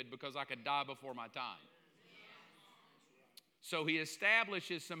stupid because I could die before my time. So he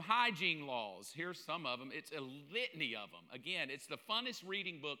establishes some hygiene laws. Here's some of them. It's a litany of them. Again, it's the funnest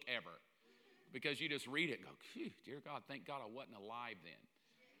reading book ever. Because you just read it and go, dear God, thank God I wasn't alive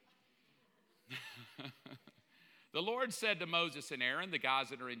then. The Lord said to Moses and Aaron, the guys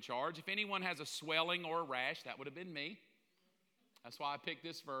that are in charge, if anyone has a swelling or a rash, that would have been me. That's why I picked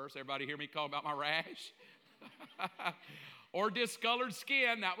this verse. Everybody hear me call about my rash? Or discolored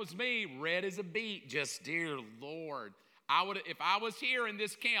skin, that was me. Red as a beet, just dear Lord. If I was here in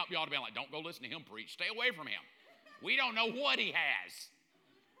this camp, you ought to be like, don't go listen to him preach. Stay away from him. We don't know what he has.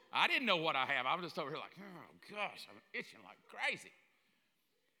 I didn't know what I have. I was just over here like, oh gosh, I'm itching like crazy.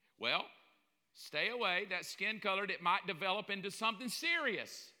 Well, stay away. That skin colored, it might develop into something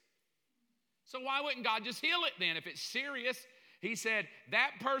serious. So why wouldn't God just heal it then? If it's serious, he said,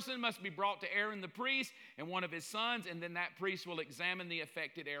 that person must be brought to Aaron the priest and one of his sons, and then that priest will examine the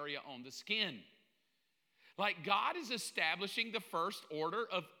affected area on the skin. Like God is establishing the first order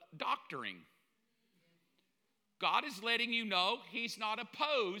of doctoring. God is letting you know he's not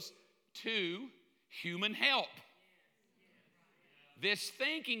opposed to human help. This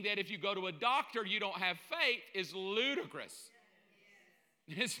thinking that if you go to a doctor you don't have faith is ludicrous.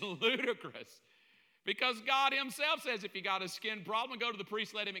 It's ludicrous. Because God himself says if you got a skin problem, go to the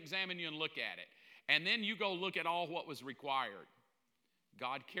priest, let him examine you and look at it. And then you go look at all what was required.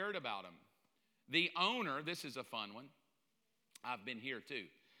 God cared about him. The owner, this is a fun one. I've been here too.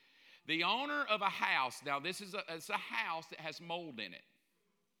 The owner of a house, now it's a house that has mold in it.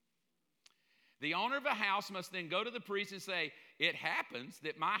 The owner of a house must then go to the priest and say, it happens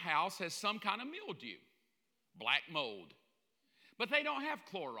that my house has some kind of mildew, black mold. But they don't have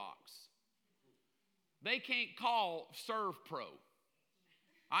Clorox. They can't call ServPro.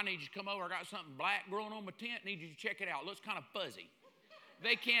 I need you to come over. I got something black growing on my tent. Need you to check it out. It looks kind of fuzzy.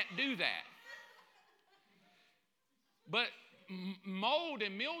 They can't do that. But mold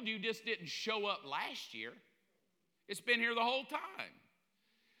and mildew just didn't show up last year. It's been here the whole time.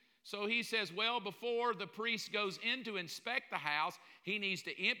 So he says, well, before the priest goes in to inspect the house, he needs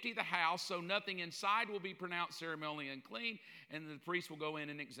to empty the house so nothing inside will be pronounced ceremonially unclean, and the priest will go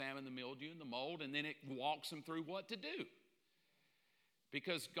in and examine the mildew and the mold, and then it walks him through what to do.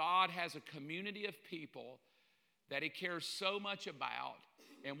 Because God has a community of people that he cares so much about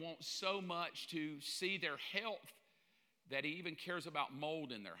and wants so much to see their health that he even cares about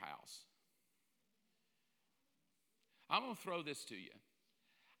mold in their house. I'm going to throw this to you.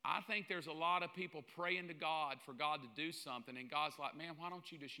 I think there's a lot of people praying to God for God to do something, and God's like, man, why don't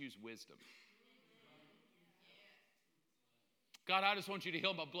you just use wisdom? God, I just want you to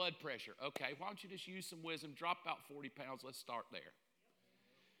heal my blood pressure. Okay, why don't you just use some wisdom, drop about 40 pounds, let's start there.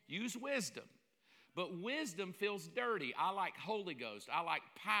 Use wisdom. But wisdom feels dirty. I like Holy Ghost. I like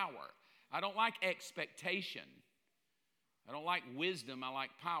power. I don't like expectation. I don't like wisdom. I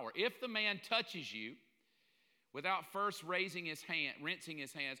like power. If the man touches you without first rinsing his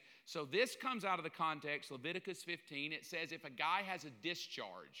hands. So this comes out of the context, Leviticus 15. It says if a guy has a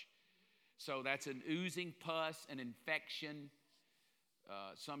discharge, so that's an oozing pus, an infection,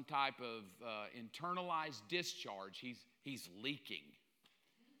 some type of internalized discharge, he's leaking.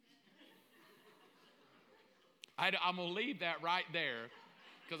 I'm going to leave that right there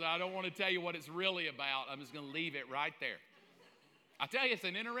because I don't want to tell you what it's really about. I'm just going to leave it right there. I tell you, it's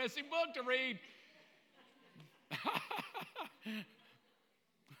an interesting book to read.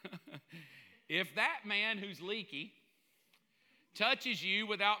 If that man who's leaky touches you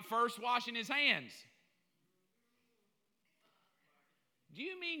without first washing his hands, do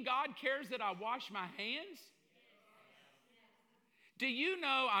you mean God cares that I wash my hands? Do you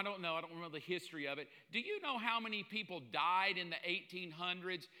know, I don't remember the history of it. Do you know how many people died in the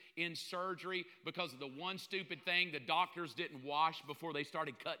 1800s in surgery because of the one stupid thing the doctors didn't wash before they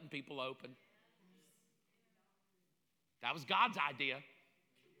started cutting people open? That was God's idea.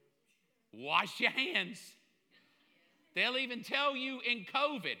 Wash your hands. They'll even tell you in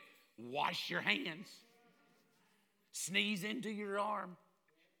COVID, wash your hands. Sneeze into your arm.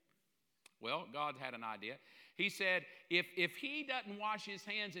 Well, God had an idea. He said, if he doesn't wash his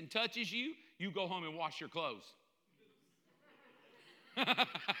hands and touches you, you go home and wash your clothes. That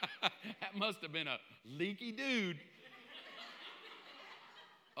must have been a leaky dude.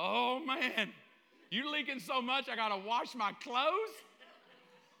 Oh, man. You leaking so much, I got to wash my clothes?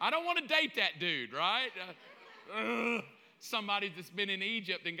 I don't want to date that dude, right? Somebody that's been in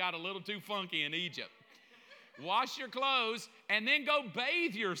Egypt and got a little too funky in Egypt. Wash your clothes and then go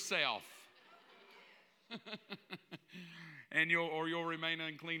bathe yourself. And you'll remain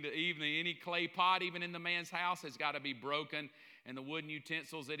unclean to evening. Any clay pot, even in the man's house, has got to be broken. And the wooden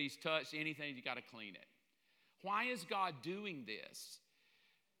utensils that he's touched, anything, you got to clean it. Why is God doing this?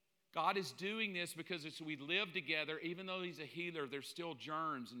 God is doing this because as we live together, even though he's a healer, there's still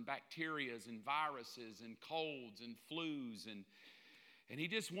germs and bacteria and viruses and colds and flus. And he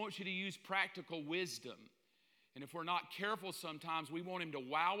just wants you to use practical wisdom. And if we're not careful sometimes, we want him to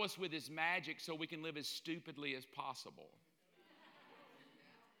wow us with his magic so we can live as stupidly as possible.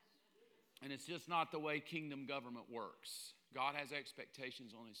 And it's just not the way kingdom government works. God has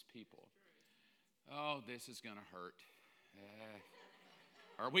expectations on his people. Oh, this is going to hurt.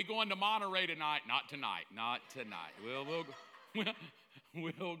 Are we going to Monterey tonight? Not tonight. Not tonight. We'll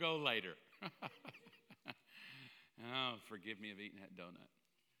go later. Oh, forgive me of eating that donut.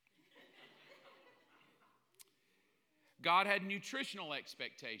 God had nutritional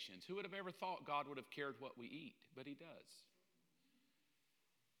expectations. Who would have ever thought God would have cared what we eat? But he does.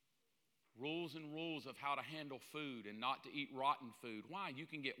 Rules and rules of how to handle food and not to eat rotten food. Why? You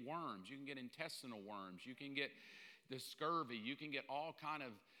can get worms. You can get intestinal worms. You can get the scurvy. You can get all kind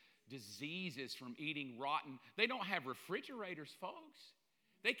of diseases from eating rotten. They don't have refrigerators, folks.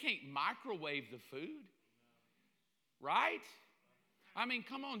 They can't microwave the food. Right? I mean,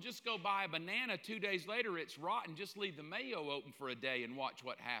 come on, just go buy a banana. 2 days later, it's rotten. Just leave the mayo open for a day and watch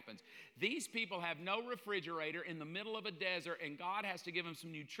what happens. These people have no refrigerator in the middle of a desert, and God has to give them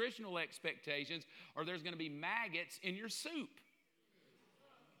some nutritional expectations, or there's going to be maggots in your soup.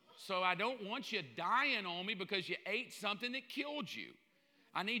 So I don't want you dying on me because you ate something that killed you.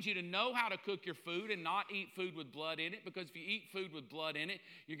 I need you to know how to cook your food and not eat food with blood in it, because if you eat food with blood in it,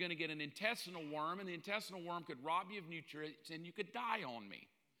 you're going to get an intestinal worm, and the intestinal worm could rob you of nutrients and you could die on me.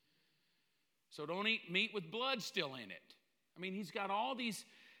 So don't eat meat with blood still in it. I mean, he's got all these,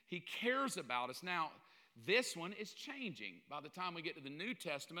 he cares about us. Now, this one is changing. By the time we get to the New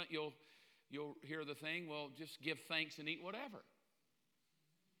Testament, you'll hear the thing, well, just give thanks and eat whatever.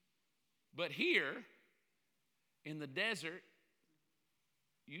 But here, in the desert,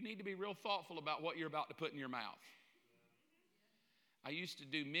 you need to be real thoughtful about what you're about to put in your mouth. I used to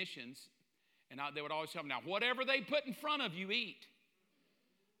do missions, and they would always tell me, now, whatever they put in front of you, eat.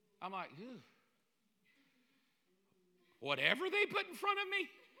 I'm like, ew. Whatever they put in front of me?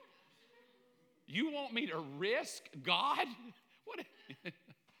 You want me to risk God? What?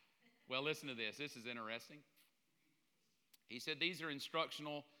 Well, listen to this. This is interesting. He said these are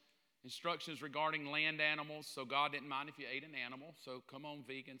instructions regarding land animals, so God didn't mind if you ate an animal. So come on,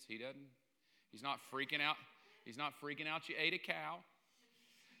 vegans. He's not freaking out. He's not freaking out you ate a cow.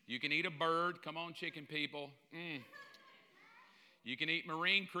 You can eat a bird. Come on, chicken people. You can eat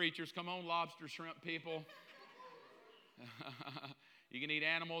marine creatures. Come on, lobster, shrimp people. You can eat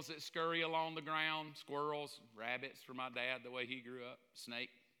animals that scurry along the ground. Squirrels, rabbits for my dad, the way he grew up. Snake,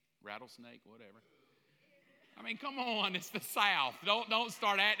 rattlesnake, whatever. I mean, come on, it's the South. Don't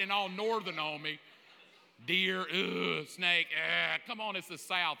start acting all northern on me. Deer, snake, come on, it's the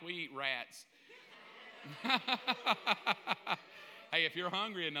South. We eat rats. Hey, if you're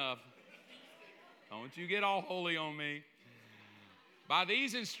hungry enough, don't you get all holy on me. By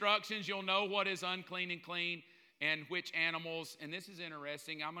these instructions, you'll know what is unclean and clean, and which animals, and this is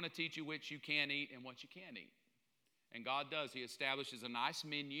interesting, I'm going to teach you which you can eat and what you can't eat. And God does. He establishes a nice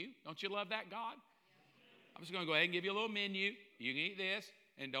menu. Don't you love that, God? I'm just going to go ahead and give you a little menu. You can eat this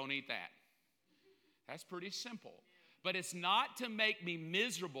and don't eat that. That's pretty simple. But it's not to make me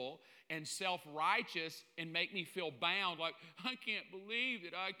miserable and self-righteous and make me feel bound, like, I can't believe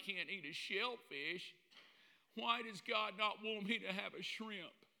that I can't eat a shellfish. Why does God not want me to have a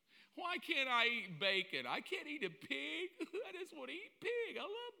shrimp? Why can't I eat bacon? I can't eat a pig. I just want to eat pig. I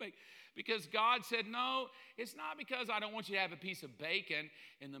love bacon. Because God said, no, it's not because I don't want you to have a piece of bacon.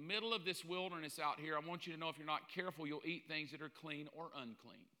 In the middle of this wilderness out here, I want you to know if you're not careful, you'll eat things that are clean or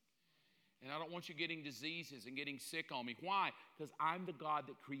unclean. And I don't want you getting diseases and getting sick on me. Why? Because I'm the God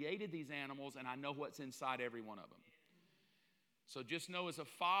that created these animals, and I know what's inside every one of them. So just know as a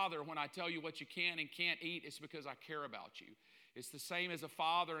father, when I tell you what you can and can't eat, it's because I care about you. It's the same as a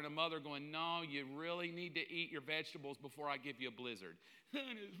father and a mother going, no, you really need to eat your vegetables before I give you a blizzard.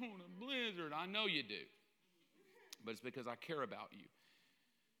 I just want a blizzard. I know you do. But it's because I care about you.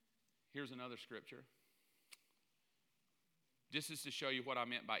 Here's another scripture. This is to show you what I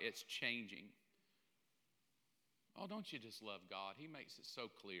meant by it's changing. Oh, don't you just love God? He makes it so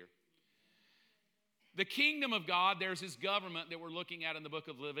clear. The kingdom of God, there's his government that we're looking at in the book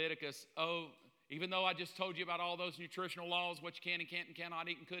of Leviticus. Oh, even though I just told you about all those nutritional laws, what you can and can't and cannot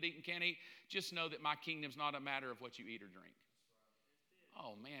eat and could eat and can't eat, just know that my kingdom's not a matter of what you eat or drink.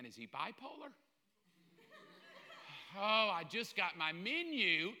 Oh, man, is he bipolar? Oh, I just got my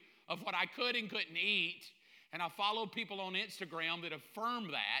menu of what I could and couldn't eat, and I follow people on Instagram that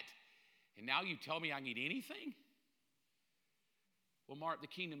affirm that, and now you tell me I can eat anything? Well, Mark, the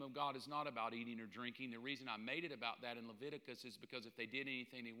kingdom of God is not about eating or drinking. The reason I made it about that in Leviticus is because if they did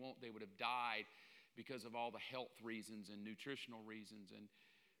anything they would have died because of all the health reasons and nutritional reasons. And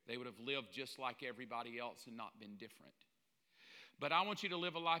They would have lived just like everybody else and not been different. But I want you to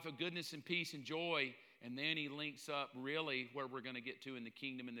live a life of goodness and peace and joy. And then he links up really where we're going to get to in the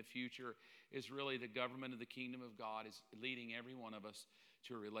kingdom in the future is really the government of the kingdom of God is leading every one of us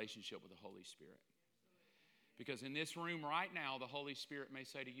to a relationship with the Holy Spirit. Because in this room right now, the Holy Spirit may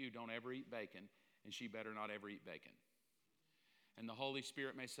say to you, don't ever eat bacon, and she better not ever eat bacon. And the Holy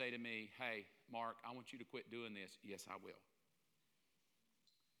Spirit may say to me, hey, Mark, I want you to quit doing this. Yes, I will.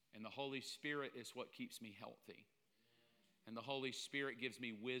 And the Holy Spirit is what keeps me healthy. And the Holy Spirit gives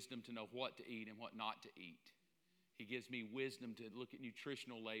me wisdom to know what to eat and what not to eat. He gives me wisdom to look at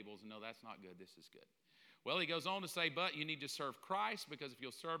nutritional labels and know that's not good, this is good. Well, he goes on to say, but you need to serve Christ because if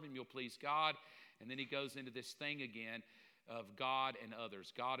you'll serve him, you'll please God. And then he goes into this thing again of God and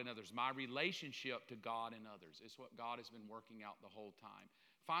others. God and others. My relationship to God and others is what God has been working out the whole time.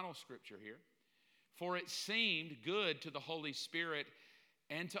 Final scripture here. For it seemed good to the Holy Spirit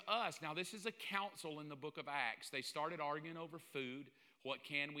and to us. Now, this is a council in the book of Acts. They started arguing over food. What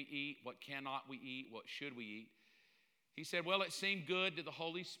can we eat? What cannot we eat? What should we eat? He said, well, it seemed good to the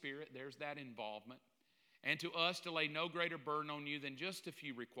Holy Spirit. There's that involvement. And to us to lay no greater burden on you than just a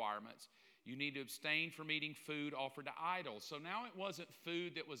few requirements. You need to abstain from eating food offered to idols. So now it wasn't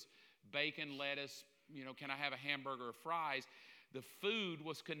food that was bacon, lettuce, can I have a hamburger or fries? The food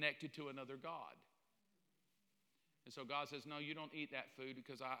was connected to another God. And so God says, no, you don't eat that food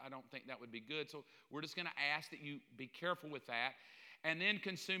because I don't think that would be good. So we're just going to ask that you be careful with that. And then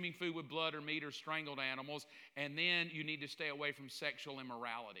consuming food with blood or meat or strangled animals. And then you need to stay away from sexual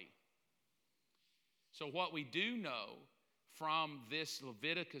immorality. So what we do know from this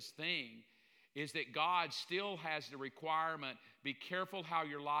Leviticus thing is that God still has the requirement, be careful how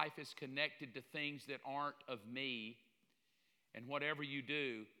your life is connected to things that aren't of me. And whatever you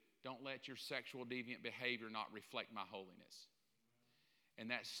do, don't let your sexual deviant behavior not reflect my holiness.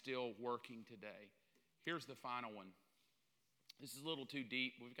 And that's still working today. Here's the final one. This is a little too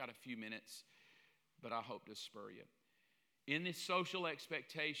deep. We've got a few minutes, but I hope to spur you. In the social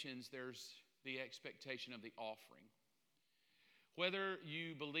expectations, there's the expectation of the offering. Whether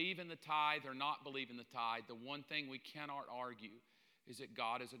you believe in the tithe or not believe in the tithe, the one thing we cannot argue is that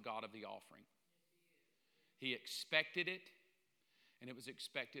God is a God of the offering. He expected it, and it was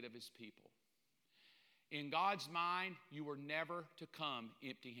expected of his people. In God's mind, you were never to come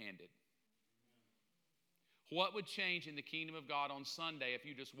empty-handed. What would change in the kingdom of God on Sunday if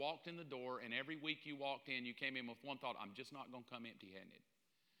you just walked in the door and every week you walked in, you came in with one thought, I'm just not going to come empty-handed.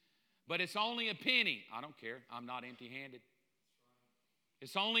 But it's only a penny. I don't care. I'm not empty-handed.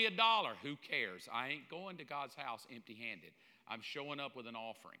 It's only $1. Who cares? I ain't going to God's house empty-handed. I'm showing up with an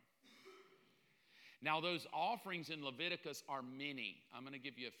offering. Now, those offerings in Leviticus are many. I'm going to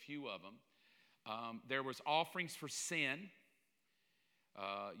give you a few of them. There was offerings for sin.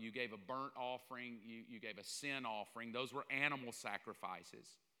 You gave a burnt offering. You gave a sin offering. Those were animal sacrifices.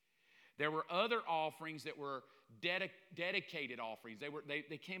 There were other offerings that were dedicated offerings.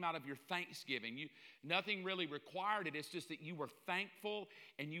 They came out of your thanksgiving. Nothing really required it. It's just that you were thankful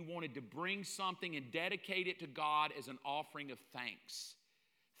and you wanted to bring something and dedicate it to God as an offering of thanks.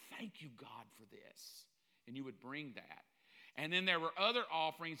 Thank you, God, for this. And you would bring that. And then there were other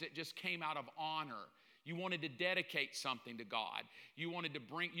offerings that just came out of honor. You wanted to dedicate something to God. You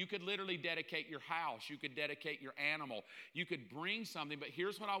could literally dedicate your house. You could dedicate your animal. You could bring something. But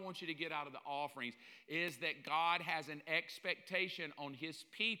here's what I want you to get out of the offerings is that God has an expectation on his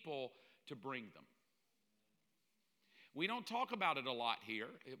people to bring them. We don't talk about it a lot here.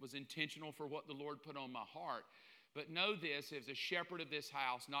 It was intentional for what the Lord put on my heart. But know this, as a shepherd of this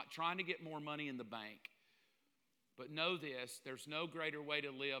house, not trying to get more money in the bank, but know this, there's no greater way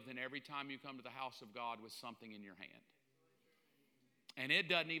to live than every time you come to the house of God with something in your hand. And it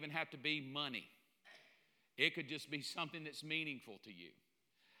doesn't even have to be money. It could just be something that's meaningful to you.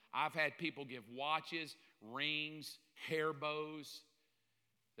 I've had people give watches, rings, hair bows.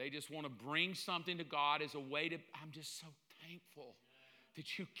 They just want to bring something to God as a way to, I'm just so thankful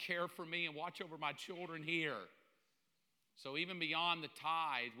that you care for me and watch over my children here. So even beyond the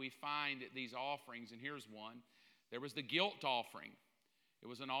tithe, we find that these offerings, and here's one, there was the guilt offering. It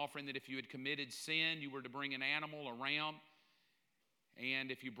was an offering that if you had committed sin, you were to bring an animal, a ram. And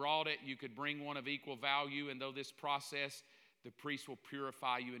if you brought it, you could bring one of equal value. And though this process, the priest will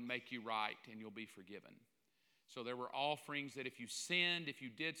purify you and make you right, and you'll be forgiven. So there were offerings that if you sinned, if you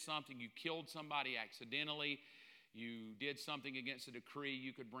did something, you killed somebody accidentally, you did something against a decree,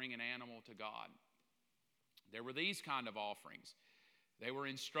 you could bring an animal to God. There were these kind of offerings. They were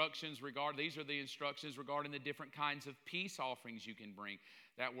these are the instructions regarding the different kinds of peace offerings you can bring.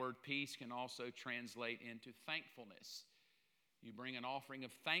 That word peace can also translate into thankfulness. You bring an offering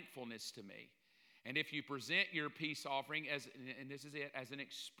of thankfulness to me. And if you present your peace offering, and this is it, as an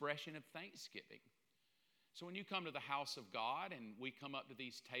expression of thanksgiving. So when you come to the house of God and we come up to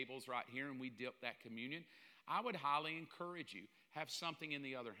these tables right here and we dip that communion, I would highly encourage you, have something in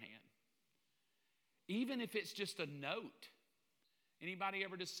the other hand. Even if it's just a note. Anybody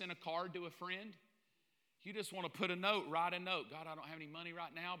ever just sent a card to a friend? You just want to put a note, write a note. God, I don't have any money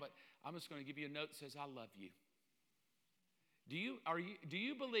right now, but I'm just going to give you a note that says, I love you. Do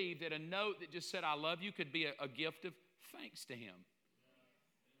you believe that a note that just said, I love you could be a gift of thanks to him?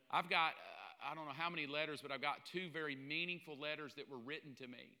 I've got, I don't know how many letters, but I've got 2 very meaningful letters that were written to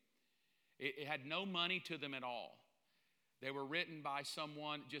me. It had no money to them at all. They were written by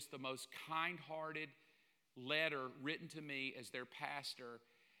someone, just the most kind-hearted letter written to me as their pastor,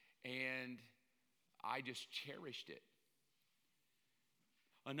 and I just cherished it.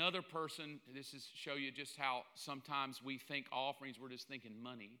 Another person, this is show you just how sometimes we think offerings, we're just thinking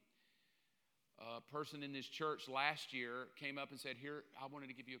money. A person in this church last year came up and said, here, I wanted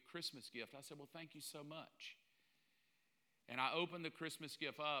to give you a Christmas gift. I said, well, thank you so much. And I opened the Christmas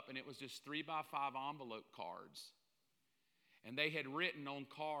gift up, and it was just 3x5 envelope cards. And they had written on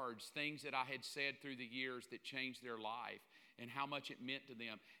cards things that I had said through the years that changed their life and how much it meant to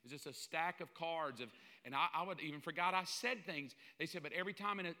them. It was just a stack of cards. And I would even forgot I said things. They said, but every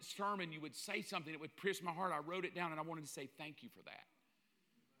time in a sermon you would say something that would pierce my heart, I wrote it down, and I wanted to say thank you for that.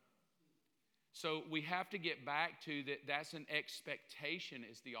 So we have to get back to that. That's an expectation,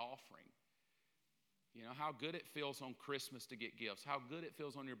 is the offering. You know, how good it feels on Christmas to get gifts. How good it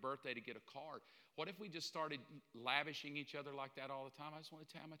feels on your birthday to get a card. What if we just started lavishing each other like that all the time? I just want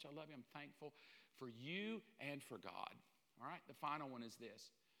to tell you how much I love you. I'm thankful for you and for God. All right, the final one is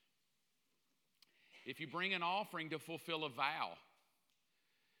this. If you bring an offering to fulfill a vow,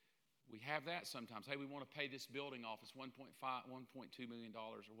 we have that sometimes. Hey, we want to pay this building off. It's $1.2 million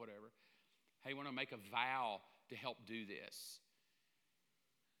or whatever. Hey, we want to make a vow to help do this.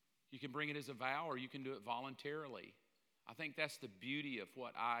 You can bring it as a vow, or you can do it voluntarily. I think that's the beauty of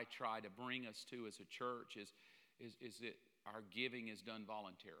what I try to bring us to as a church is that our giving is done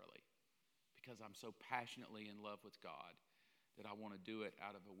voluntarily, because I'm so passionately in love with God that I want to do it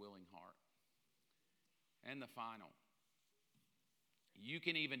out of a willing heart. And the final, you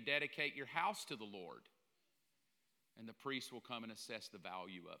can even dedicate your house to the Lord, and the priest will come and assess the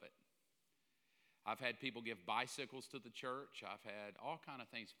value of it. I've had people give bicycles to the church. I've had all kind of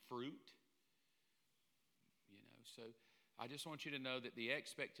things, fruit. You know, so I just want you to know that the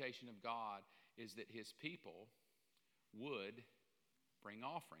expectation of God is that his people would bring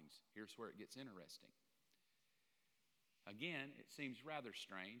offerings. Here's where it gets interesting. Again, it seems rather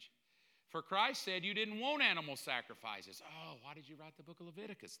strange. For Christ said you didn't want animal sacrifices. Oh, why did you write the book of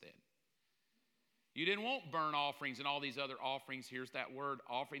Leviticus then? You didn't want burnt offerings and all these other offerings. Here's that word,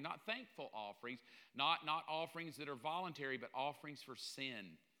 offering, not thankful offerings, not offerings that are voluntary, but offerings for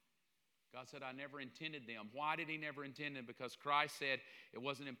sin. God said, I never intended them. Why did he never intend them? Because Christ said it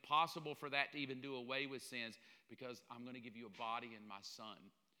wasn't impossible for that to even do away with sins, because I'm going to give you a body in my son.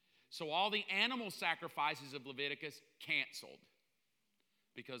 So all the animal sacrifices of Leviticus canceled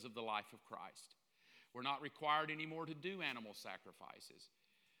because of the life of Christ. We're not required anymore to do animal sacrifices.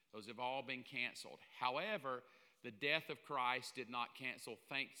 Those have all been canceled. However, the death of Christ did not cancel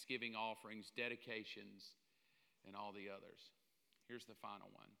thanksgiving offerings, dedications, and all the others. Here's the final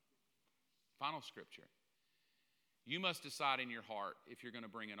one. Final scripture. You must decide in your heart, if you're going to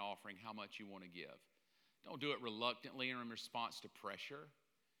bring an offering, how much you want to give. Don't do it reluctantly or in response to pressure.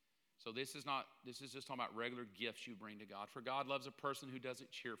 So this is just talking about regular gifts you bring to God. For God loves a person who does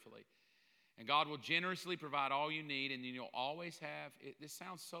it cheerfully. And God will generously provide all you need, and then you'll always have, this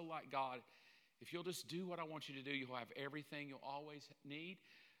sounds so like God, if you'll just do what I want you to do, you'll have everything you'll always need.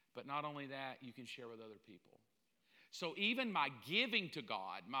 But not only that, you can share with other people. So even my giving to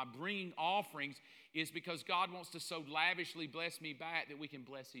God, my bringing offerings, is because God wants to so lavishly bless me back that we can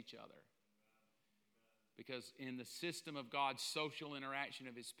bless each other. Because in the system of God's social interaction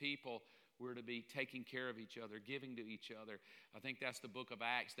of his people, we're to be taking care of each other, giving to each other. I think that's the book of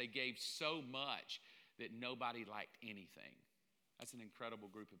Acts. They gave so much that nobody lacked anything. That's an incredible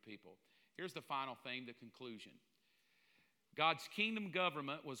group of people. Here's the final thing, the conclusion. God's kingdom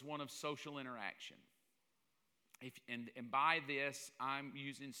government was one of social interaction. And by this, I'm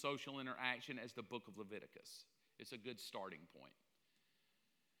using social interaction as the book of Leviticus. It's a good starting point.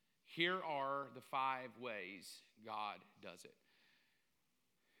 Here are the 5 ways God does it.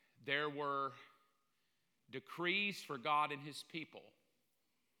 There were decrees for God and his people.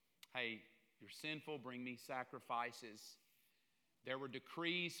 Hey, you're sinful, bring me sacrifices. There were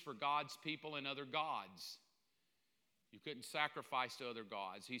decrees for God's people and other gods. You couldn't sacrifice to other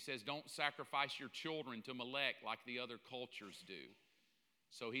gods. He says, don't sacrifice your children to Molech like the other cultures do.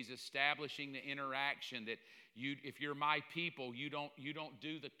 So he's establishing the interaction that if you're my people, you don't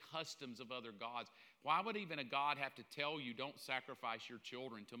do the customs of other gods. Why would even a God have to tell you don't sacrifice your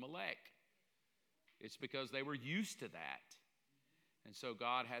children to Molech? It's because they were used to that. And so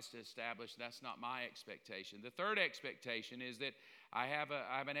God has to establish that's not my expectation. The third expectation is that I have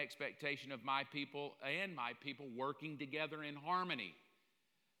an expectation of my people working together in harmony.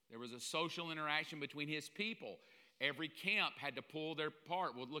 There was a social interaction between his people. Every camp had to pull their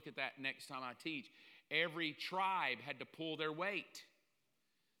part. We'll look at that next time I teach. Every tribe had to pull their weight.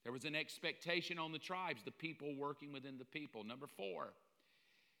 There was an expectation on the tribes, the people working within the people. Number 4,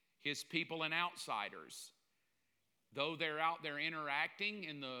 his people and outsiders. Though they're out there interacting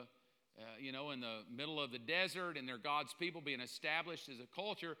in the middle of the desert and they're God's people being established as a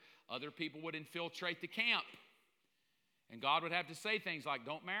culture, other people would infiltrate the camp. And God would have to say things like,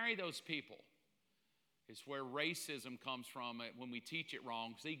 don't marry those people. It's where racism comes from when we teach it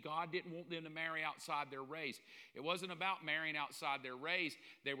wrong. See, God didn't want them to marry outside their race. It wasn't about marrying outside their race.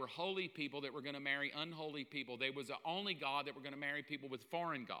 They were holy people that were going to marry unholy people. They was the only God that were going to marry people with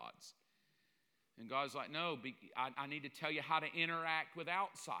foreign gods. And God's like, no, I need to tell you how to interact with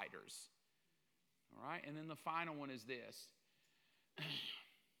outsiders. All right? And then the final one is this.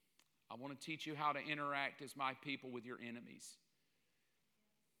 I want to teach you how to interact as my people with your enemies.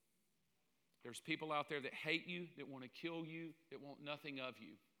 There's people out there that hate you, that want to kill you, that want nothing of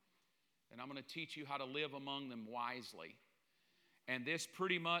you. And I'm going to teach you how to live among them wisely. And this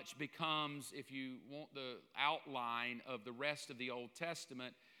pretty much becomes, if you want the outline of the rest of the Old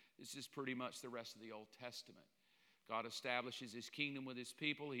Testament, this is pretty much the rest of the Old Testament. God establishes his kingdom with his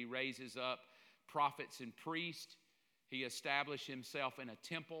people. He raises up prophets and priests. He established himself in a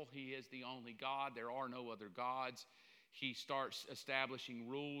temple. He is the only God. There are no other gods. He starts establishing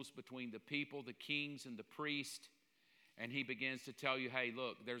rules between the people, the kings, and the priests. And he begins to tell you, hey,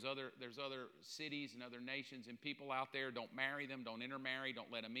 look, there's other cities and other nations and people out there. Don't marry them. Don't intermarry.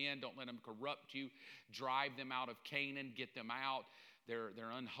 Don't let them in. Don't let them corrupt you. Drive them out of Canaan. Get them out.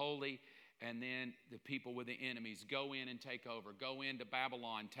 They're unholy. And then the people with the enemies, go in and take over. Go into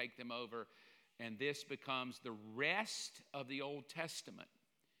Babylon, take them over. And this becomes the rest of the Old Testament.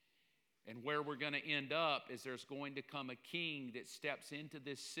 And where we're going to end up is there's going to come a king that steps into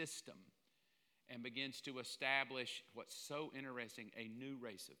this system and begins to establish what's so interesting, a new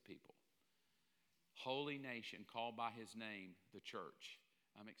race of people. Holy nation called by his name, the church.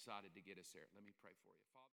 I'm excited to get us there. Let me pray for you.